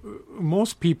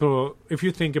 most people, if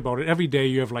you think about it, every day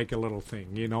you have like a little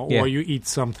thing, or you eat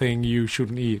something you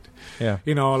shouldn't eat. Yeah.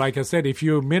 Like I said, if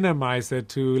you minimize it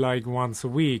to like once a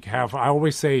week, I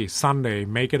always say Sunday,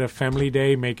 make it a family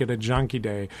day, make it a junkie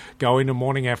day. Go in the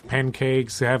morning, have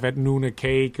pancakes, have at noon a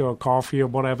cake or coffee or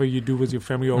whatever you do with your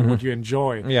family or what you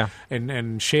enjoy. Yeah.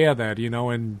 And share that,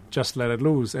 and just let it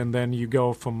loose. And then you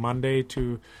go from Monday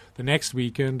to the next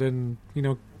weekend and,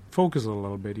 focus a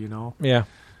little bit, Yeah.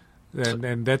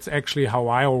 And that's actually how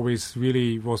I always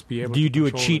really was be able to Do you do a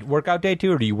control cheat it. workout day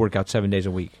too, or do you work out 7 days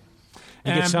a week?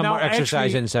 You get some No, more exercise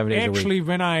actually- in 7 days a week. Actually,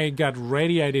 when I got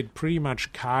ready, I did pretty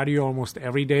much cardio almost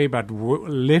every day, but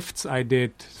lifts I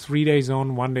did 3 days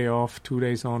on, 1 day off, 2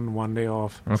 days on, 1 day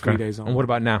off, 3 days on. And what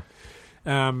about now?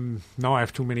 Now I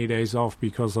have too many days off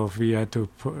because we had to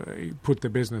put the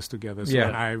business together. So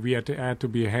I had to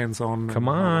be hands on. Come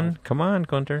on,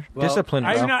 Gunter. Well, Discipline,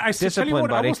 bro. I tell you Discipline, what,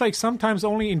 buddy. I was like sometimes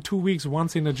only in 2 weeks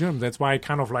once in the gym. That's why I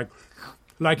kind of like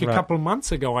a Right. couple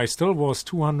months ago, I still was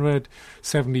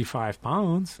 275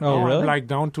 pounds. Oh, Now really? I'm like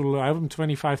down to, I'm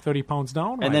 25, 30 pounds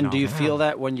down And right then now. do you feel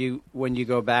that when you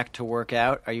go back to work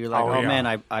out? Are you like, Oh, yeah.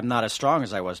 man, I'm not as strong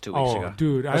as I was 2 weeks ago? Oh,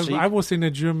 dude, Oh, so you- I was in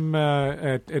the gym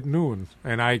at noon,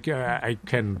 and I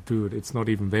can, dude, it's not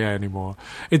even there anymore.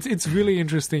 It's really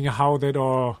interesting how that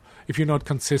all, if you're not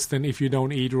consistent, if you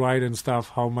don't eat right and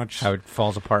stuff, how it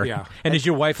falls apart. Yeah. And is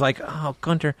your wife like, oh,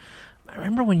 Gunter, I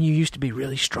remember when you used to be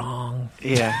really strong.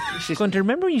 Yeah. Gunter,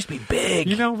 remember when you used to be big?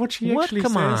 You know what she actually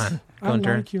Come says? on, I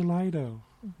Gunter. like your lido.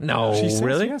 No, She says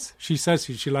really? yes. She says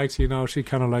she likes, she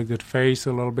kind of like that face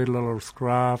a little bit, a little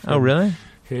scruff. Oh, and really?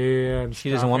 hair and She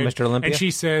doesn't stuff. want And- Mr. Olympia? And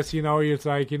she says, it's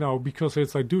like, because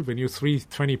it's like, dude, when you're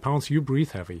 320 pounds, you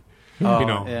breathe heavy. Oh,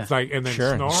 yeah. It's like, and then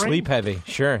Sure. snoring. Sleep heavy.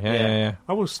 Sure. Yeah.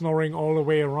 I was snoring all the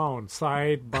way around,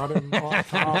 side, bottom, on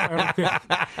top, everything.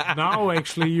 Now,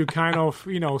 actually, you kind of,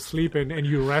 sleep and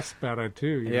you rest better,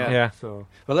 too. you Yeah. know? Yeah. So,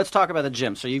 Well, let's talk about the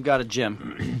gym. So you've got a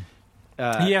gym.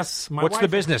 yes. My What's the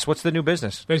wife- business? What's the new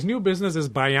business? This new business is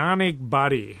Bionic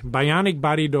Body.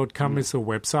 BionicBody.com is a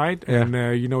website, Yeah.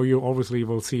 and you obviously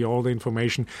will see all the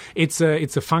information. It's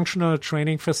a functional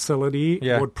training facility.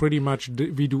 Yeah. What pretty much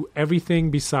we do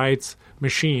everything besides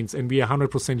machines, and we are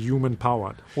 100% human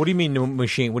powered. What do you mean, new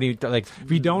machine? What do you like?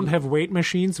 We don't have weight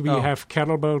machines. We have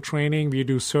kettlebell training. We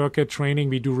do circuit training.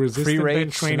 We do resistant Free band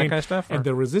weights and that training. kind of stuff, or? And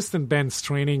the resistant bands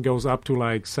training goes up to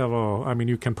like several. I mean,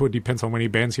 you can put, depends how many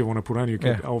bands you want to put on. You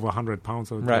can over 100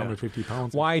 pounds or Right. 150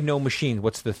 pounds. Why no machine?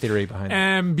 What's the theory behind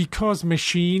it? Because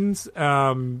machines,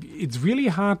 it's really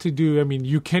hard to do. I mean,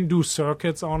 you can do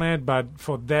circuits on it, but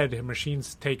for that,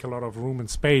 machines take a lot of room and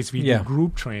space. We do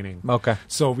group training. Okay.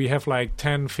 So we have like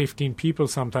 10, 15 people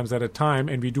sometimes at a time,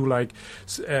 and we do like,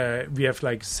 we have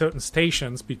like certain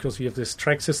stations because we have this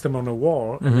track system on the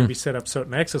wall, and then we set up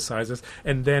certain exercises,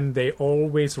 and then they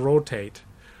always rotate.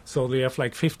 So they have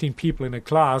like 15 people in a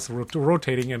class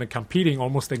rotating and competing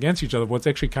almost against each other. What's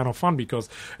actually kind of fun because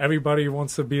everybody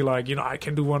wants to be like, I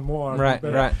can do one more.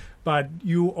 Right. But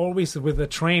you always with a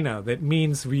trainer. That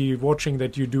means we watching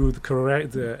that you do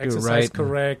the exercise right.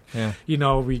 correct. Yeah.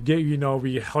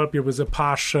 We help you with the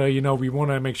posture. We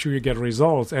want to make sure you get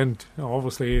results. And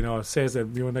obviously, it says that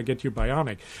we want to get you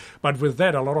bionic. But with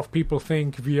that, a lot of people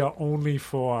think we are only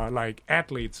for like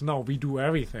athletes. No, we do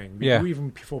everything. We do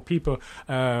even for people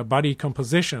body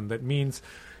composition. That means.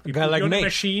 You guy put like on the me.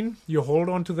 machine, you hold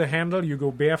on to the handle, you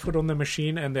go barefoot on the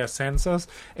machine, and there are sensors,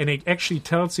 and it actually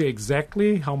tells you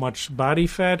exactly how much body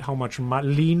fat, how much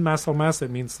lean muscle mass, that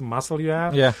means the muscle you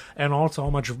have, and also how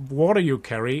much water you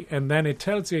carry, and then it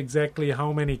tells you exactly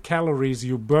how many calories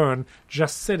you burn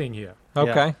just sitting here.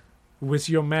 Okay. With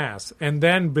your mass, and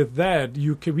then with that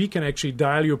we can actually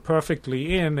dial you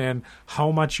perfectly in and how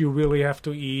much you really have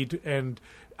to eat and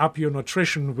up your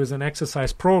nutrition with an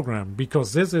exercise program,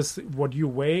 because this is what you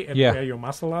weigh and where your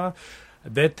muscle are.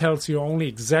 That tells you only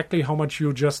exactly how much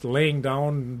you're just laying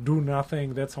down, do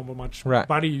nothing. That's how much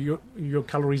body your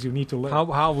calories you need to live.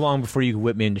 How long before you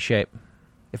whip me into shape?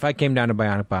 If I came down to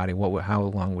Bionic Body, how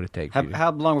long would it take?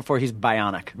 How long before he's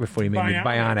bionic? Before you made me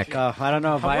bionic? I don't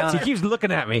know. Bionic. He keeps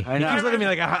looking at me. I know. He keeps looking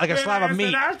at me like a slab of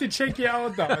meat. I have to check you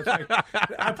out, though. It's like,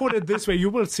 I put it this way: you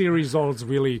will see results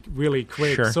really, really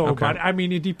quick. Sure, So, okay. but I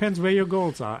mean, it depends where your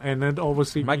goals are, and then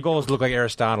obviously My goals look like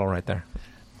Aristotle right there.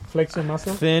 flex your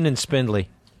muscle. Thin and spindly.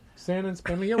 Sand and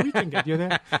spindly. Yeah, we can get you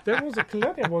there. There was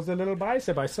a little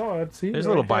bicep. I saw it. See, There's a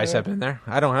little bicep in there.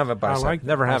 I don't have a bicep. like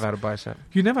Never the have bicep. had a bicep.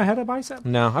 You never had a bicep?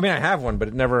 No, I mean I have one,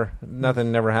 but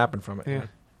nothing never happened from it. Yeah.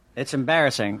 It's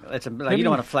embarrassing. You don't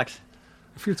want to flex.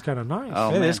 It feels kind of nice. Oh,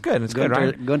 It man. is good. It's good, Gunter,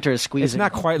 right? Gunter is squeezing. It's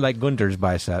not quite like Gunter's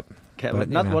bicep. Okay, but,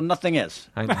 well, nothing is.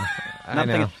 I know. I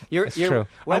Nothing. know. It's true.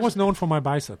 I was known for my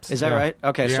biceps. Is that Yeah. right?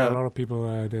 Okay, Yeah, a so lot of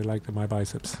people they like my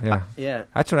biceps. Yeah. yeah,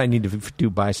 That's what I need to do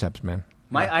biceps, man.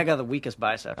 I got the weakest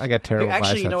biceps. I got terrible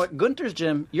Actually, you know biceps. what? Gunter's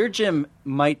gym, your gym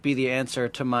might be the answer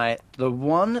to the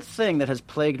one thing that has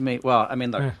plagued me. Well, I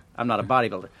mean, look, I'm not a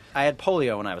bodybuilder. I had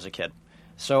polio when I was a kid,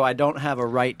 so I don't have a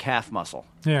right calf muscle.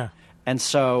 Yeah. And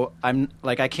so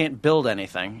I can't build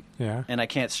anything, Yeah. and I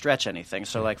can't stretch anything.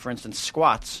 So, like, for instance,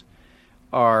 squats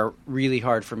are really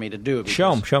hard for me to do. Because,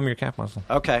 Show him your calf muscle.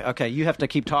 Okay, you have to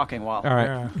keep talking while. All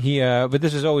right. Yeah. But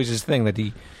this is always his thing that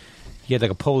he had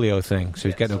like a polio thing, so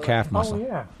he's got no calf muscle.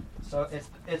 yeah. So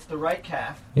it's the right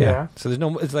calf. Yeah. So there's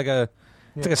no. It's like a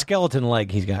skeleton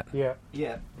leg he's got. Yeah.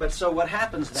 Yeah, but so what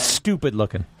happens then? Stupid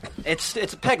looking. It's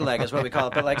a peg leg is what we call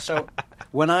it. But like, so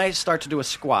when I start to do a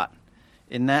squat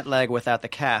in that leg without the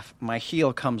calf, my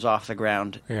heel comes off the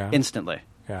ground instantly.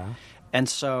 Yeah. And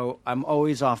so I'm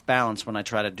always off balance when I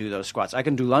try to do those squats. I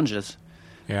can do lunges,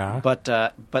 Yeah. but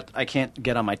I can't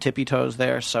get on my tippy toes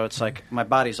there. So it's like my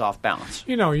body's off balance.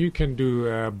 You know, you can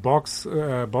do box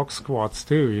squats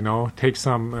too. You know, take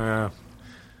some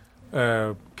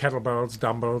kettlebells,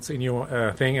 dumbbells in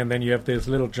your thing, and then you have these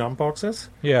little jump boxes.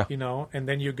 Yeah. You know, and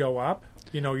then you go up.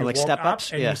 You know, you Like walk step-ups?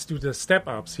 up and Yeah. you do the step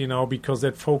ups. You know, because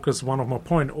that focus one of my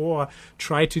point. Or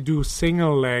try to do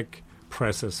single leg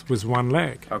presses with one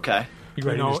leg. Okay. You You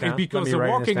writing know, this down? because Let me the write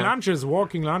this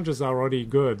walking lunges are already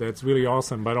good. That's really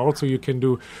awesome. But also you can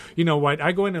do, you know what?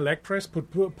 I go in a leg press,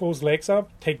 put both legs up,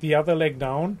 take the other leg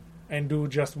down, and do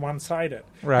just one-sided.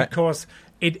 Right. Because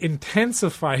it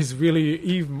intensifies really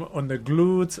even on the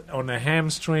glutes, on the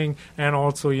hamstring, and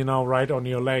also, you know, right on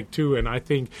your leg too. And I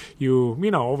think you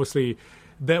know, obviously,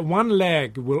 that one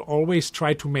leg will always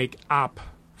try to make up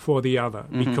for the other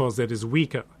because it is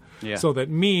weaker. Yeah. So that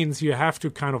means you have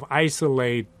to kind of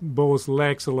isolate both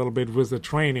legs a little bit with the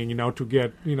training, you know, to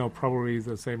get, you know, probably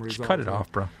the same result. Cut it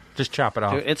off, bro. Just chop it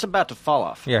off. Dude, it's about to fall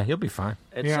off. Yeah, you'll be fine.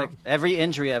 It's Yeah. like every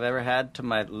injury I've ever had to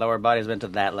my lower body has been to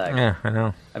that leg. Yeah, I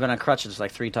know. I've been on crutches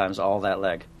like 3 times all that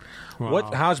leg.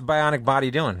 Wow. How's Bionic Body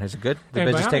doing? Is it good? The And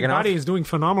business Bionic taking off? Body is doing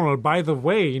phenomenal. By the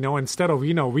way, you know, instead of,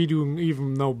 you know, we do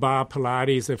even no bar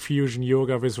Pilates, a fusion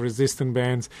yoga with resistant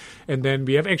bands, and then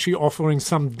we have actually offering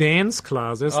some dance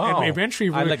classes, Oh, and eventually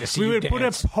I'd like to see we you will put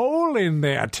dance. a pole in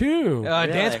there too.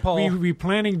 Dance pole. We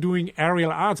planning doing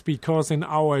aerial arts because in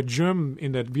our gym,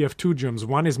 we have 2 gyms.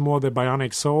 One is more the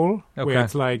Bionic Soul, Okay. where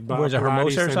it's like bar Where's it, Pilates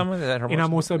Hermosa or and- something? Is that Hermosa? In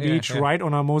Hermosa Yeah, Beach, yeah. right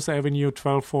on Hermosa Avenue,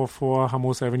 1244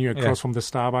 Hermosa Avenue, across from the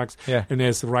Starbucks. Yeah. And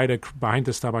there's behind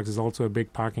the Starbucks is also a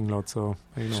big parking lot, so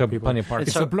you know, So people. plenty of parking.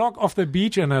 It's a block off the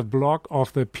beach and a block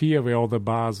off the pier where all the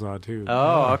bars are too.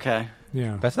 Oh, okay.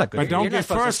 Yeah, That's not good. But don't You're not get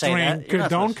supposed to first say that. drink. You're not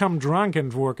Don't supposed- come drunk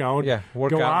and work out. Yeah,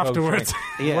 work go out and go afterwards.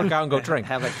 drink. Yeah. Work out and go drink.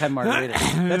 Have like 10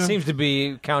 margaritas. That seems to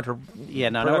be counter. Yeah,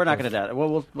 no, we're not going to do that.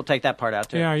 We'll take that part out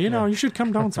too. Yeah, you know, you should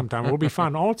come down sometime. It will be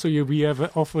fun. Also, we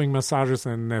have offering massages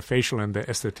and facial, and the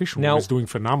esthetician Now- is doing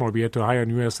phenomenal. We had to hire a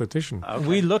new esthetician. Okay.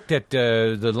 We looked at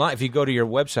the line. If you go to your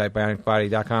website,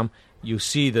 bionicbody.com, you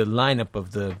see the lineup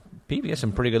of the people. There's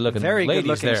some pretty good looking Very ladies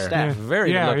good-looking there. staff.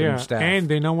 Very good looking staff. And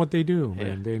they know what they do. Yeah.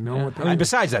 Man. They know what they I mean, do.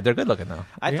 besides that, they're good looking though.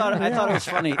 I thought it Yeah. was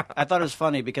funny. I thought it was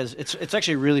funny because it's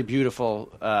actually a really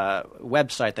beautiful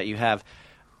website that you have.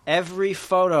 Every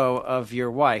photo of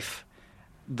your wife,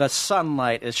 the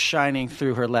sunlight is shining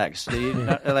through her legs. Do you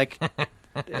know, like?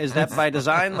 Is that by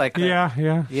design? Like, Yeah.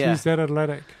 Yeah. She's that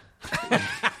athletic.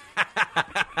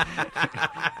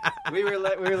 we were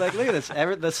like, look at this.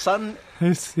 The sun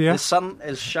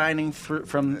is shining through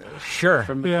from Sure.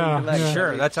 between Yeah, your legs. yeah.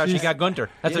 Sure. That's how she got Gunter.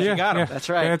 That's how she got him. That's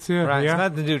right. That's it. Right. Yeah. It's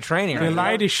nothing to do with training. The Right?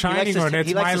 light is shining on it.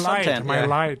 he It's likes my the light. suntan. My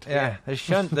light. Yeah. There's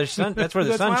sun. That's where the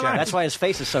That's sun my shines. light. That's why his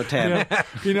face is so tan.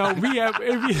 You know, we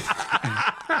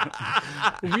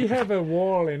have a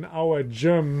wall in our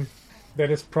gym that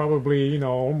is probably, you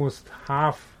know, almost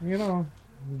half, you know,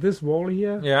 this wall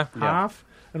here. Yeah. Half.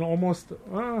 And almost,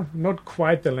 not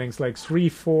quite the length, like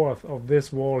 3/4 of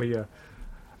this wall here.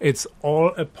 It's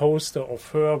all a poster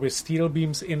of her with steel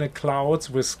beams in the clouds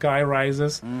with sky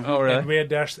rises. Oh, really? And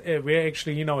we're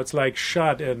actually, you know, it's like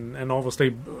shot, and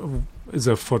obviously is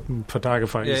a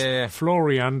photographer. Yeah, Is yeah, yeah.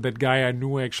 Florian, that guy I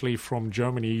knew actually from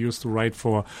Germany. He used to write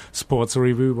for Sports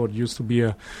Review, what used to be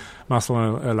a muscle,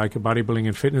 like a bodybuilding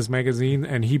and fitness magazine,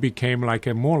 and he became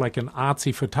more like an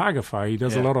artsy photographer. He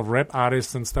does a Yeah. lot of rap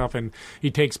artists and stuff, and he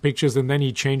takes pictures and then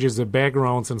he changes the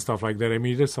backgrounds and stuff like that. I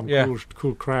mean, he does some Yeah.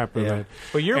 cool crap with Yeah. that.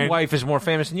 But your And- wife is more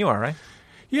famous than you are, right?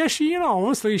 Yeah, she,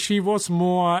 obviously she was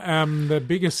more the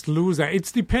biggest loser. It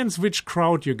depends which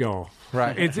crowd you go.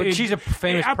 Right. But she's a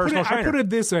famous personal trainer. I put it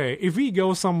this way. If we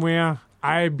go somewhere,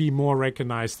 I'd be more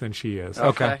recognized than she is.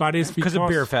 Okay. But it's because of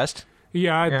Beerfest.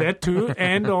 Yeah, that too.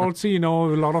 And also,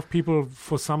 a lot of people,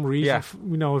 for some reason,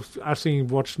 I've seen,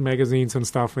 watched magazines and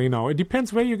stuff, it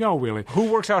depends where you go, really. Who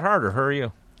works out harder, her or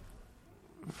you?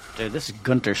 Dude, this is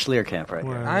Gunter Schlierkamp right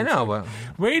here. I know, but...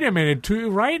 Wait a minute.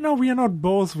 Right now, we are not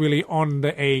both really on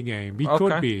the A game. We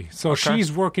could be. So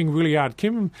she's working really hard.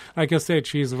 Kim, like I said,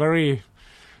 she's very...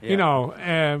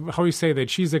 how you say that?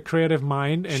 She's a creative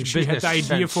mind, and she had the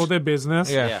idea for the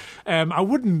business. Yeah. I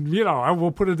wouldn't, I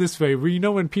will put it this way.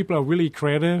 When people are really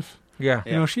creative...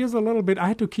 Yeah. She is a little bit... I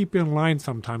had to keep her in line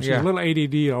sometimes. She's a little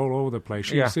ADD all over the place.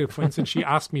 For instance, she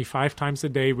asked me 5 times a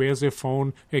day, where's her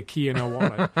phone, her key, and her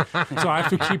wallet. So I have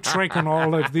to keep track on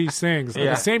all of these things. At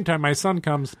the same time, my son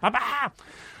comes, Papa!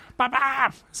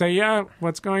 Papa! Say, yeah,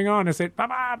 what's going on? I said,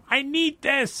 Papa, I need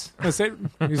this. He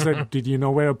said, did you know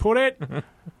where to put it?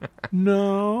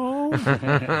 No.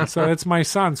 So it's my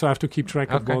son, so I have to keep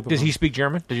track of both of them. Does he speak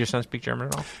German? Does your son speak German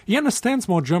at all? He understands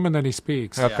more German than he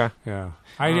speaks. Okay. Yeah.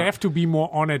 I have to be more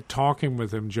on it talking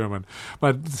with him German.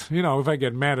 But, if I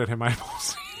get mad at him, I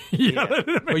won't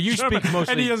Well, you speak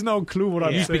mostly... And he has no clue what I'm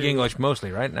saying. You speak English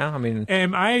mostly, right now? I mean...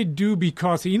 I do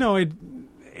because, it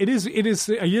is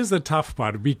here's the tough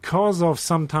part, because of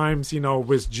sometimes,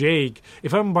 with Jake,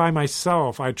 if I'm by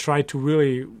myself, I try to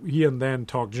really here and then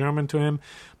talk German to him,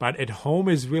 but at home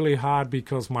is really hard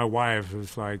because my wife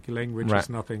is like, language is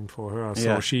nothing for her,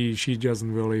 so she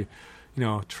doesn't really,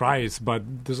 tries, but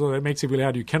so that makes it really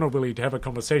hard. You cannot really have a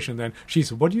conversation then.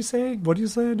 She's, what do you say? What do you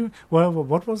say? Well,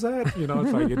 what was that?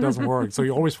 It's like, it doesn't work. So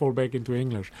you always fall back into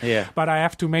English. Yeah. But I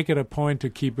have to make it a point to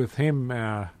keep with him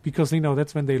because,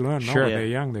 that's when they learn. Sure. They're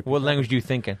young. What language do you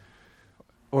think in?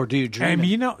 Or do you dream?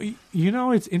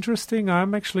 It's interesting.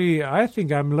 I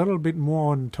think I'm a little bit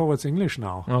more towards English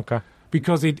now. Okay.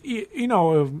 Because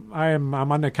I'm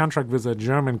under contract with a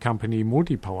German company,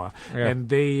 Multipower, and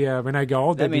they when I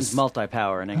go out, that means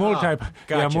multi-power in English. Gotcha.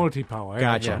 Multipower.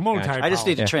 Gotcha. Multi-power. I just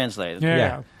need to translate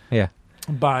it. Yeah.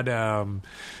 But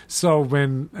so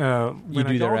when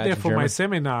I go there for my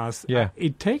seminars,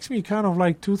 it takes me kind of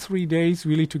like 2-3 days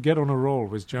really to get on a roll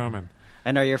with German.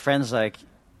 And are your friends like,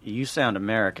 you sound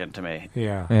American to me?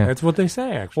 Yeah. That's what they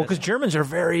say, actually. Well, because Germans are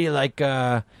very like.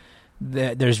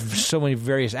 There's so many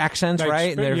various accents,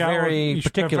 right? They're very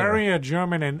particular. Bavarian,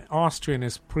 German, and Austrian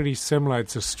is pretty similar.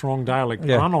 It's a strong dialect.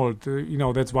 Arnold,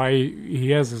 that's why he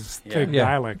has his thick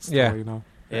dialects. The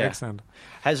accent.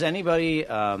 Has anybody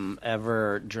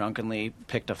ever drunkenly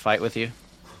picked a fight with you?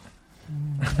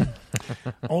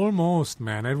 Almost,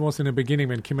 man. It was in the beginning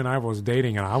when Kim and I was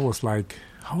dating, and I was like,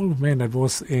 oh, man, that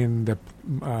was in the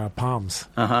Palms,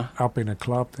 up in a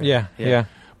club there. Yeah.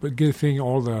 But good thing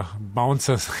all the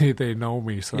bouncers, they know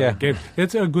me. So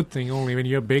it's a good thing only when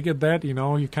you're big at that, you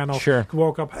kind of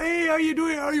walk up, hey, how you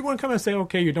doing? How you want to come and say,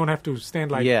 okay, you don't have to stand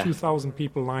like 2,000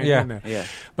 people lying in there. Yeah.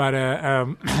 But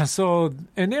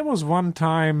and there was one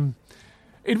time,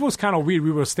 it was kind of weird.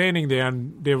 We were standing there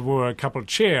and there were a couple of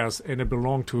chairs and it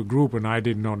belonged to a group and I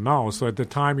did not know. So at the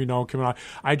time, Kim and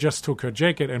I just took her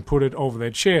jacket and put it over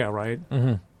that chair, right?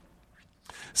 Mm-hmm.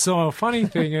 So a funny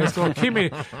thing is, Kimmy,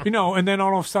 and then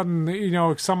all of a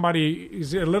sudden, somebody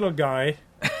is a little guy,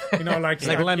 like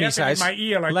Lemmy size, in my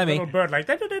ear, like Lemmy. a little bird, like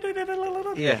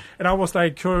And I was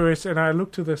like curious, and I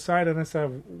looked to the side and I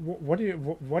said, "What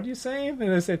are you saying?"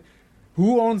 And I said,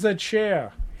 "Who owns that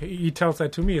chair?" He tells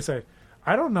that to me. I said,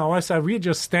 "I don't know." I said, "We're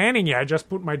just standing here. I just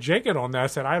put my jacket on there." I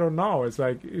said, "I don't know." It's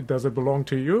like, does it belong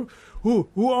to you? Who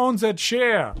owns that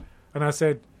chair? And I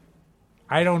said,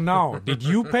 I don't know. Did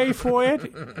you pay for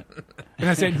it? And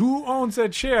I said, who owns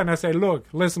that chair? And I said, look,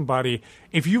 listen, buddy,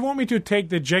 if you want me to take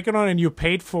the jacket on and you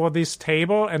paid for this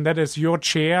table and that is your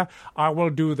chair, I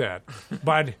will do that.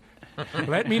 But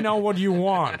let me know what you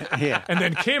want. Yeah. And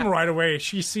then Kim right away,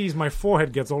 she sees my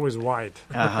forehead gets always white.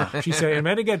 She said, and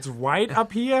when it gets white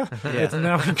up here, it's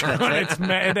never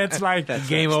good. That's like,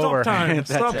 game over.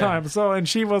 Stop time. So, and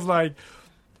she was like,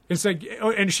 it's like,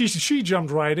 and she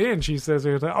jumped right in. She says,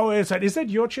 "Oh, is that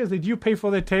your chair? Did you pay for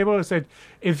the table?" I said,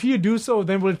 "If you do so,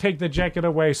 then we'll take the jacket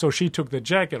away." So she took the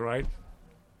jacket, right?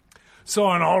 So,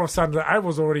 and all of a sudden, I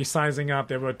was already sizing up.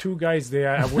 There were 2 guys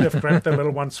there. I would have grabbed the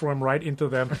little one, throw him right into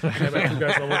them. And there were 2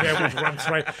 guys over there, which runs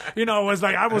right. It was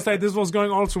like, I was like, this was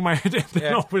going all through my head. And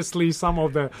then obviously some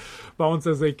of the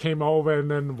bouncers, they came over.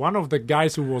 And then one of the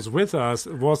guys who was with us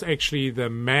was actually the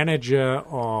manager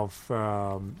of,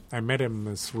 I met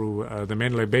him through the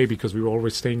Mandalay Bay because we were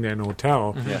always staying there in a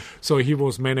hotel. Yeah. So he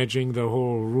was managing the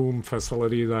whole room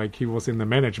facility. Like he was in the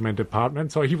management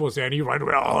department. So he was there and he right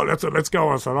away, let's go.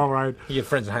 I said, all right. You have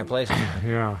friends in high places.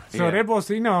 Yeah. So that was,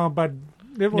 but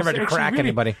that was Never had to crack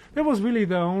anybody. That was really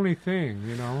the only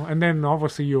thing, And then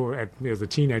obviously as a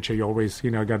teenager, you always,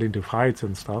 got into fights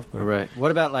and stuff. But. Right. What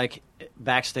about like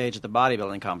backstage at the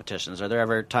bodybuilding competitions? Are there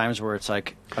ever times where it's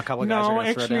like a couple of guys are going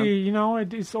to throw down? No,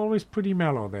 actually, it's always pretty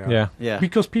mellow there. Yeah. Yeah.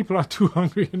 Because people are too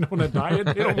hungry and on a diet.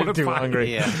 They don't want to Too fight.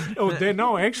 hungry. Yeah.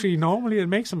 Actually, normally it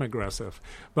makes them aggressive.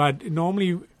 But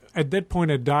normally at that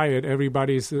point at diet,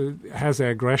 everybody has their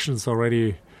aggressions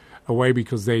already away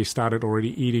because they started already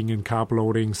eating and carb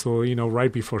loading. So,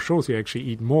 right before shows, you actually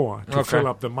eat more to fill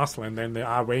up the muscle, and then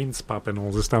the veins pop and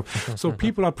all this stuff. So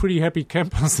people are pretty happy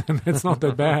campers, and it's not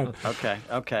that bad.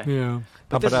 Okay. Yeah.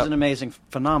 But this is an amazing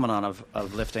phenomenon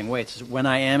of lifting weights. When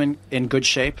I am in good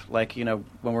shape, like, when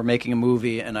we're making a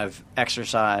movie and I've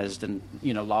exercised and,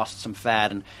 lost some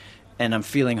fat and I'm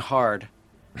feeling hard.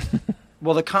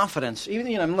 Well, the confidence,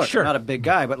 even, I'm not a big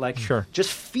guy, but like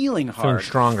just feeling hard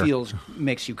stronger.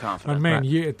 makes you confident. But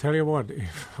man, tell you what,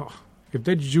 if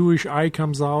that Jewish eye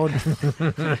comes out,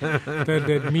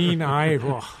 that mean eye,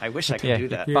 I wish I could do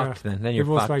that. Fucked, then you're it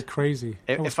was fucked. like crazy.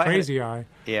 It was crazy eye.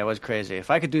 Yeah, it was crazy.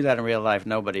 If I could do that in real life,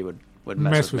 nobody would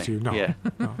mess with you. No. Yeah.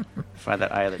 No. If I had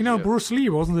that eye of the Jew. Bruce Lee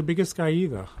wasn't the biggest guy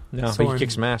either. No, but he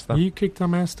kicks some ass, though. He kicked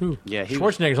some ass, too. Yeah,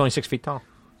 Schwarzenegger's only 6 feet tall.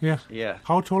 Yeah. Yeah.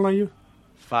 How tall are you?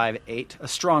 5'8", a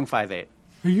strong 5'8".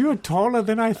 You're taller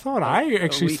than I thought. I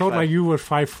actually thought like you were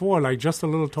 5'4", like just a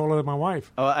little taller than my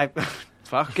wife. Oh, I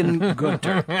fucking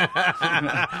Gunter.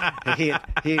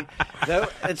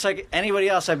 It's like anybody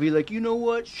else. I'd be like, you know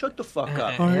what? Shut the fuck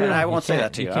up. Oh, yeah. And I won't say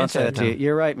that to you. I won't say that to you.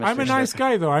 You're right, Mr. I'm a nice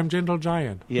guy, though. I'm gentle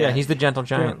giant. Yeah, he's the gentle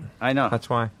giant. Yeah, I know. That's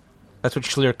why. That's what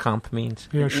Schlierkamp means.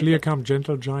 Yeah, Schlierkamp,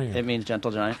 gentle giant. It means gentle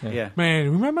giant. Yeah.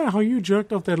 Man, remember how you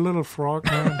jerked off that little frog?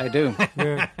 Man? I do.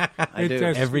 Yeah. I do.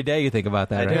 Every day you think about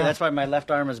that, I right? do. That's why my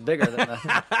left arm is bigger than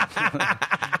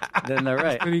the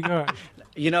right. Pretty good.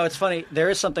 It's funny. There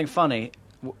is something funny.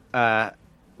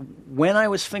 When I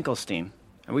was Finkelstein,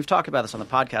 and we've talked about this on the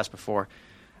podcast before,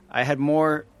 I had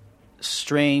more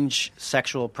strange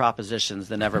sexual propositions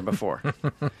than ever before.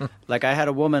 Like I had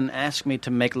a woman ask me to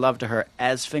make love to her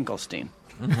as Finkelstein.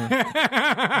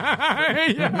 Yeah.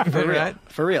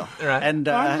 For real. Right. And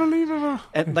unbelievable.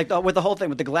 And like with the whole thing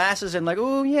with the glasses and like,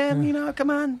 oh yeah, come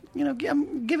on,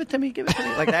 give it to me,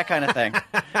 like that kind of thing.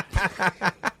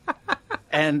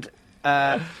 And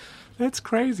that's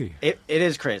crazy. It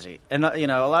is crazy. And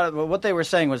a lot of what they were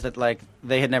saying was that like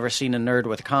they had never seen a nerd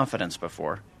with confidence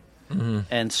before. Mm-hmm.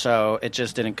 And so it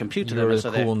just didn't compute to them. You're a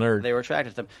so cool nerd. They were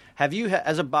attracted to them. Have you,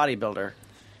 as a bodybuilder,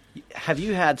 have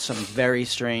you had some very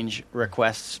strange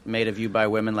requests made of you by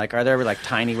women? Like, are there ever like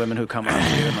tiny women who come up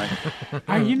to you and like?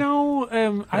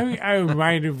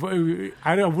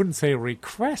 I wouldn't say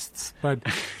requests, but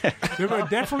there were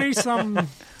definitely some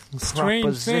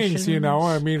strange things.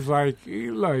 I mean,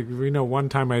 like one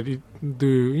time I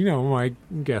do my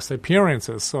guest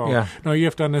appearances. So no, you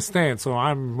have to understand. So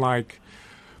I'm like.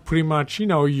 Pretty much,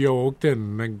 yoked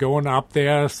and going up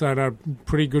there so at a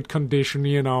pretty good condition,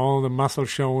 the muscle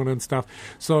showing and stuff.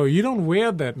 So you don't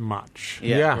wear that much,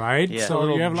 right? Yeah.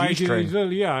 So you have like,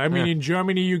 I mean, in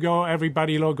Germany,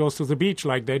 everybody goes to the beach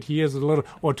like that. Here's a little,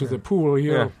 or to the pool.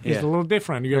 Here, it's a little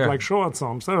different. You have like shorts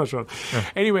on, sailor shorts. Yeah.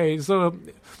 Anyway, so.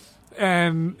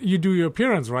 And you do your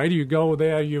appearance, right? You go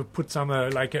there, you put some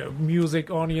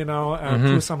music on,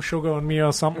 put some sugar on me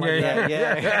or something like that.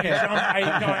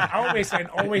 Yeah.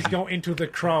 I always go into the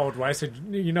crowd, right? So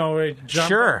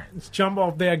jump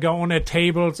off there, go on the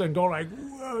tables, and go like.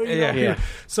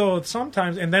 So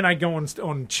sometimes, and then I go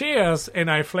on chairs and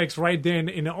I flex right there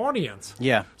in the audience.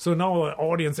 Yeah. So now the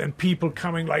audience and people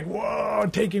coming like, whoa,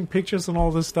 taking pictures and all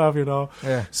this stuff,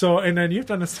 Yeah. So, and then you have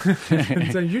to understand,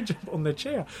 and then you jump on the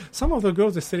chair. Some of the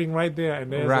girls are sitting right there,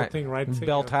 and there's a thing right there.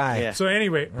 Belt high. Yeah. So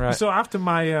anyway, so after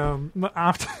my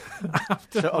after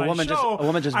a woman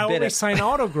just I always sign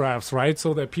autographs, right?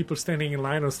 So that people standing in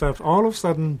line and stuff. All of a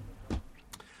sudden.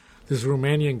 This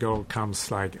Romanian girl comes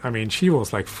she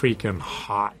was like freaking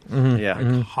hot. Mm-hmm.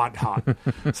 Yeah. Hot.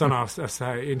 So now,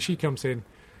 and she comes in,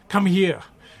 come here.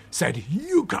 said,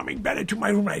 "You coming back into my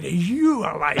room right? You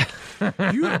are like,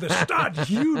 you're the stud.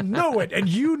 You know it, and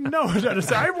you know that." I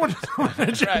said, "I want to know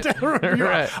that."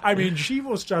 Right. I mean, she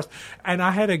was just. And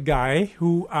I had a guy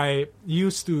who I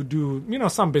used to do,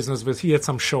 some business with. He had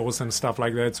some shows and stuff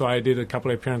like that, so I did a couple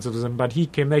of appearances with him. But he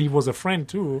came there. He was a friend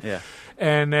too. Yeah.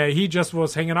 And he just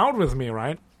was hanging out with me,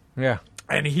 right? Yeah.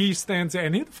 And he stands there,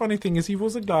 and the funny thing is, he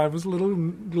was a guy with little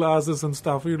glasses and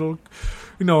stuff, little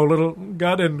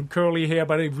gut and curly hair,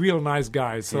 but a real nice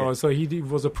guy. So he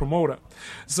was a promoter.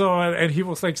 So and he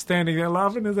was like standing there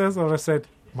laughing at this. So I said,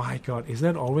 "My God, is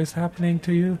that always happening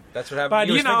to you?" That's what happened.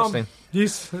 But to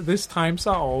you. these times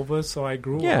are over. So I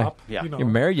grew up. Yeah. You're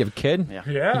married. You have a kid. Yeah.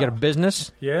 Yeah. You got a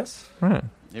business. Yes. Right.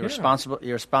 You're responsible.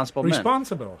 You're responsible man.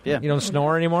 Responsible. Yeah. You don't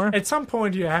snore anymore. At some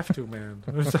point, you have to, man.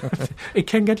 It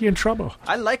can get you in trouble.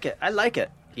 I like it.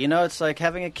 It's like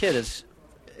having a kid is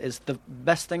the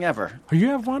best thing ever. You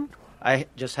have one? I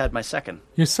just had my second.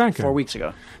 Your second? 4 weeks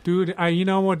ago. Dude, you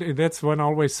know what? That's what I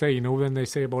always say. When they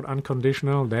say about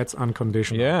unconditional, that's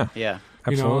unconditional. Yeah. Yeah.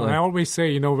 Absolutely. I always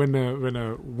say, when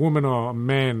a woman or a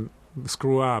man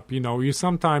screw up, you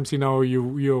sometimes,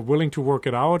 you're willing to work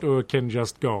it out or it can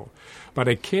just go. But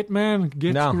a kid, man,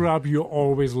 screw up, you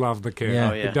always love the kid.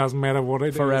 Yeah. Oh, yeah. It doesn't matter what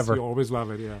it Forever. is, you always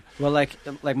love it, yeah. Well, like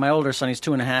my older son, he's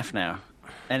 2.5 now,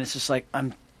 and it's just like I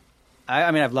mean,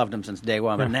 I've loved him since day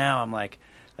one, but now I'm like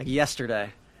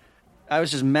yesterday, I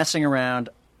was just messing around.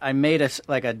 I made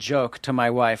a joke to my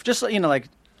wife, just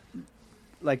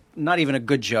like not even a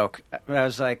good joke. I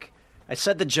was like, I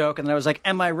said the joke, and then I was like,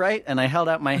 "Am I right?" And I held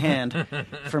out my hand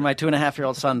for my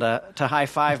 2.5-year-old son to high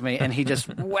five me, and he just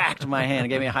whacked my hand and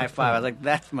gave me a high five. I was like,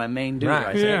 "That's my main dude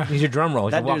right there." Yeah. He's your drum roll.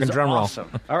 He's That your walking dude's drum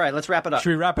awesome. All right, let's wrap it up. roll. Should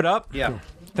we wrap it up? Yeah.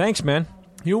 Thanks, man.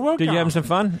 You're welcome. Did you have some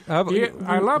fun? Yeah,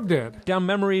 I loved it. Down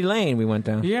memory lane we went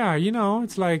down. Yeah,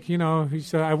 it's like, he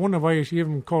said, I wonder why she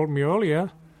even called me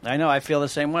earlier. I know. I feel the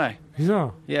same way.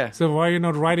 So, Yeah. so why are you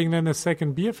not writing then a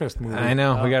second Beerfest movie? I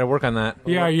know. We got to work on that.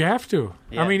 Yeah, you have to.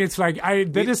 Yeah. I mean, it's like,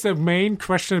 that is the main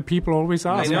question that people always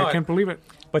ask. know I can't believe it.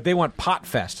 But they want Pot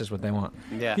Fest is what they want.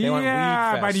 Yeah. They want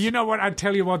Yeah, Weed but Fest. you know what? I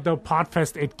tell you what, the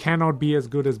Podfest, it cannot be as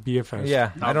good as Beerfest.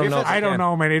 Yeah, I don't know. Beerfest- if I it don't can.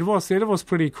 know, man. It was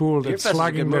pretty cool. That Beerfest is a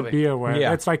slugging good that movie. beer, where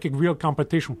Yeah. it's like a real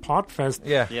competition. Podfest,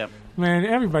 Yeah. Yeah. man,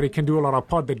 everybody can do a lot of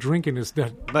pot. The drinking is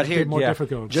But here- more yeah.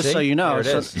 difficult. Just See? so you know, There it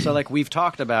so, is. so like we've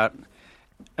talked about,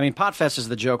 I mean, Potfest is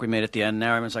the joke we made at the end.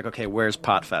 Now everyone's like, okay, where's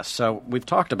Potfest? So we've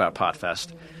talked about Potfest,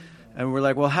 and we're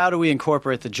like, well, how do we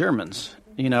incorporate the Germans?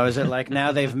 Is it like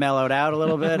now they've mellowed out a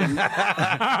little bit, and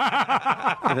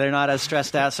they're not as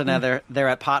stressed out, so now they're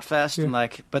at Potfest, and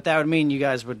but that would mean you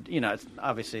guys would, it's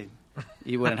obviously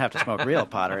you wouldn't have to smoke real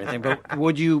pot or anything, but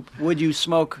would you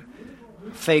smoke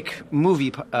fake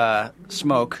movie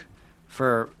smoke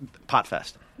for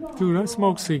Potfest? Dude, I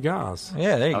smoke cigars.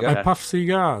 Yeah, there you Okay. go. I puff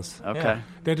cigars. Okay. Yeah.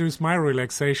 That is my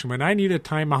relaxation. When I need a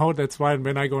time out, that's why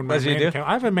when I go in my That's what you man do? cave.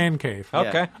 I have a man cave.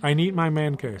 Okay. I need my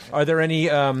man cave. Are there any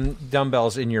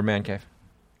dumbbells in your man cave?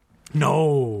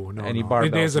 No. Any no.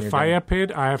 barbells There's in a your fire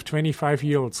pit. I have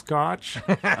 25-year-old scotch.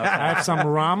 I have some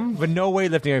rum. But no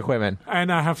weightlifting equipment.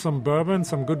 And I have some bourbon,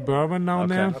 some good bourbon down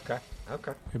there. Okay.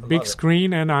 A big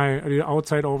screen, and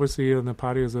outside, obviously, in the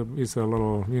patio is a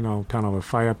little, kind of a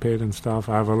fire pit and stuff.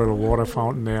 I have a little water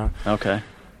fountain there. Okay.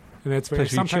 And that's where I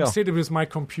Place where you sometimes chill. sit with my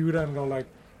computer and go like...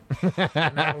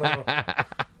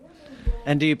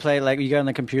 And do you play, you go on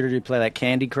the computer, do you play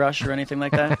Candy Crush or anything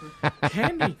like that?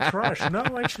 Candy Crush? No,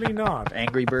 actually not.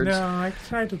 Angry Birds? No, I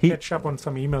try to catch up on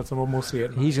some emails and mostly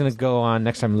it. He's going to go on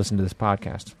next time and listen to this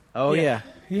podcast. Oh, yeah.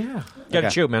 Yeah. Got to Okay.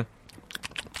 chew, man.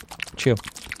 Chew.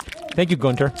 Thank you,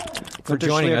 Gunter, for Gunter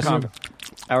joining us. Schlierkamp,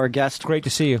 our guest. Great to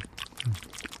see you.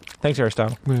 Thanks,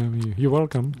 Aristotle. You're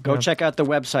welcome. Go check out the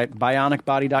website,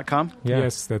 bionicbody.com. Yeah.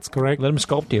 Yes, that's correct. Let him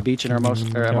sculpt you. Beach in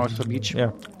Hermosa Beach.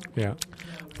 Yeah. Yeah.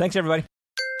 Thanks, everybody.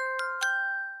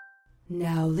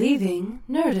 Now leaving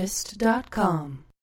Nerdist.com.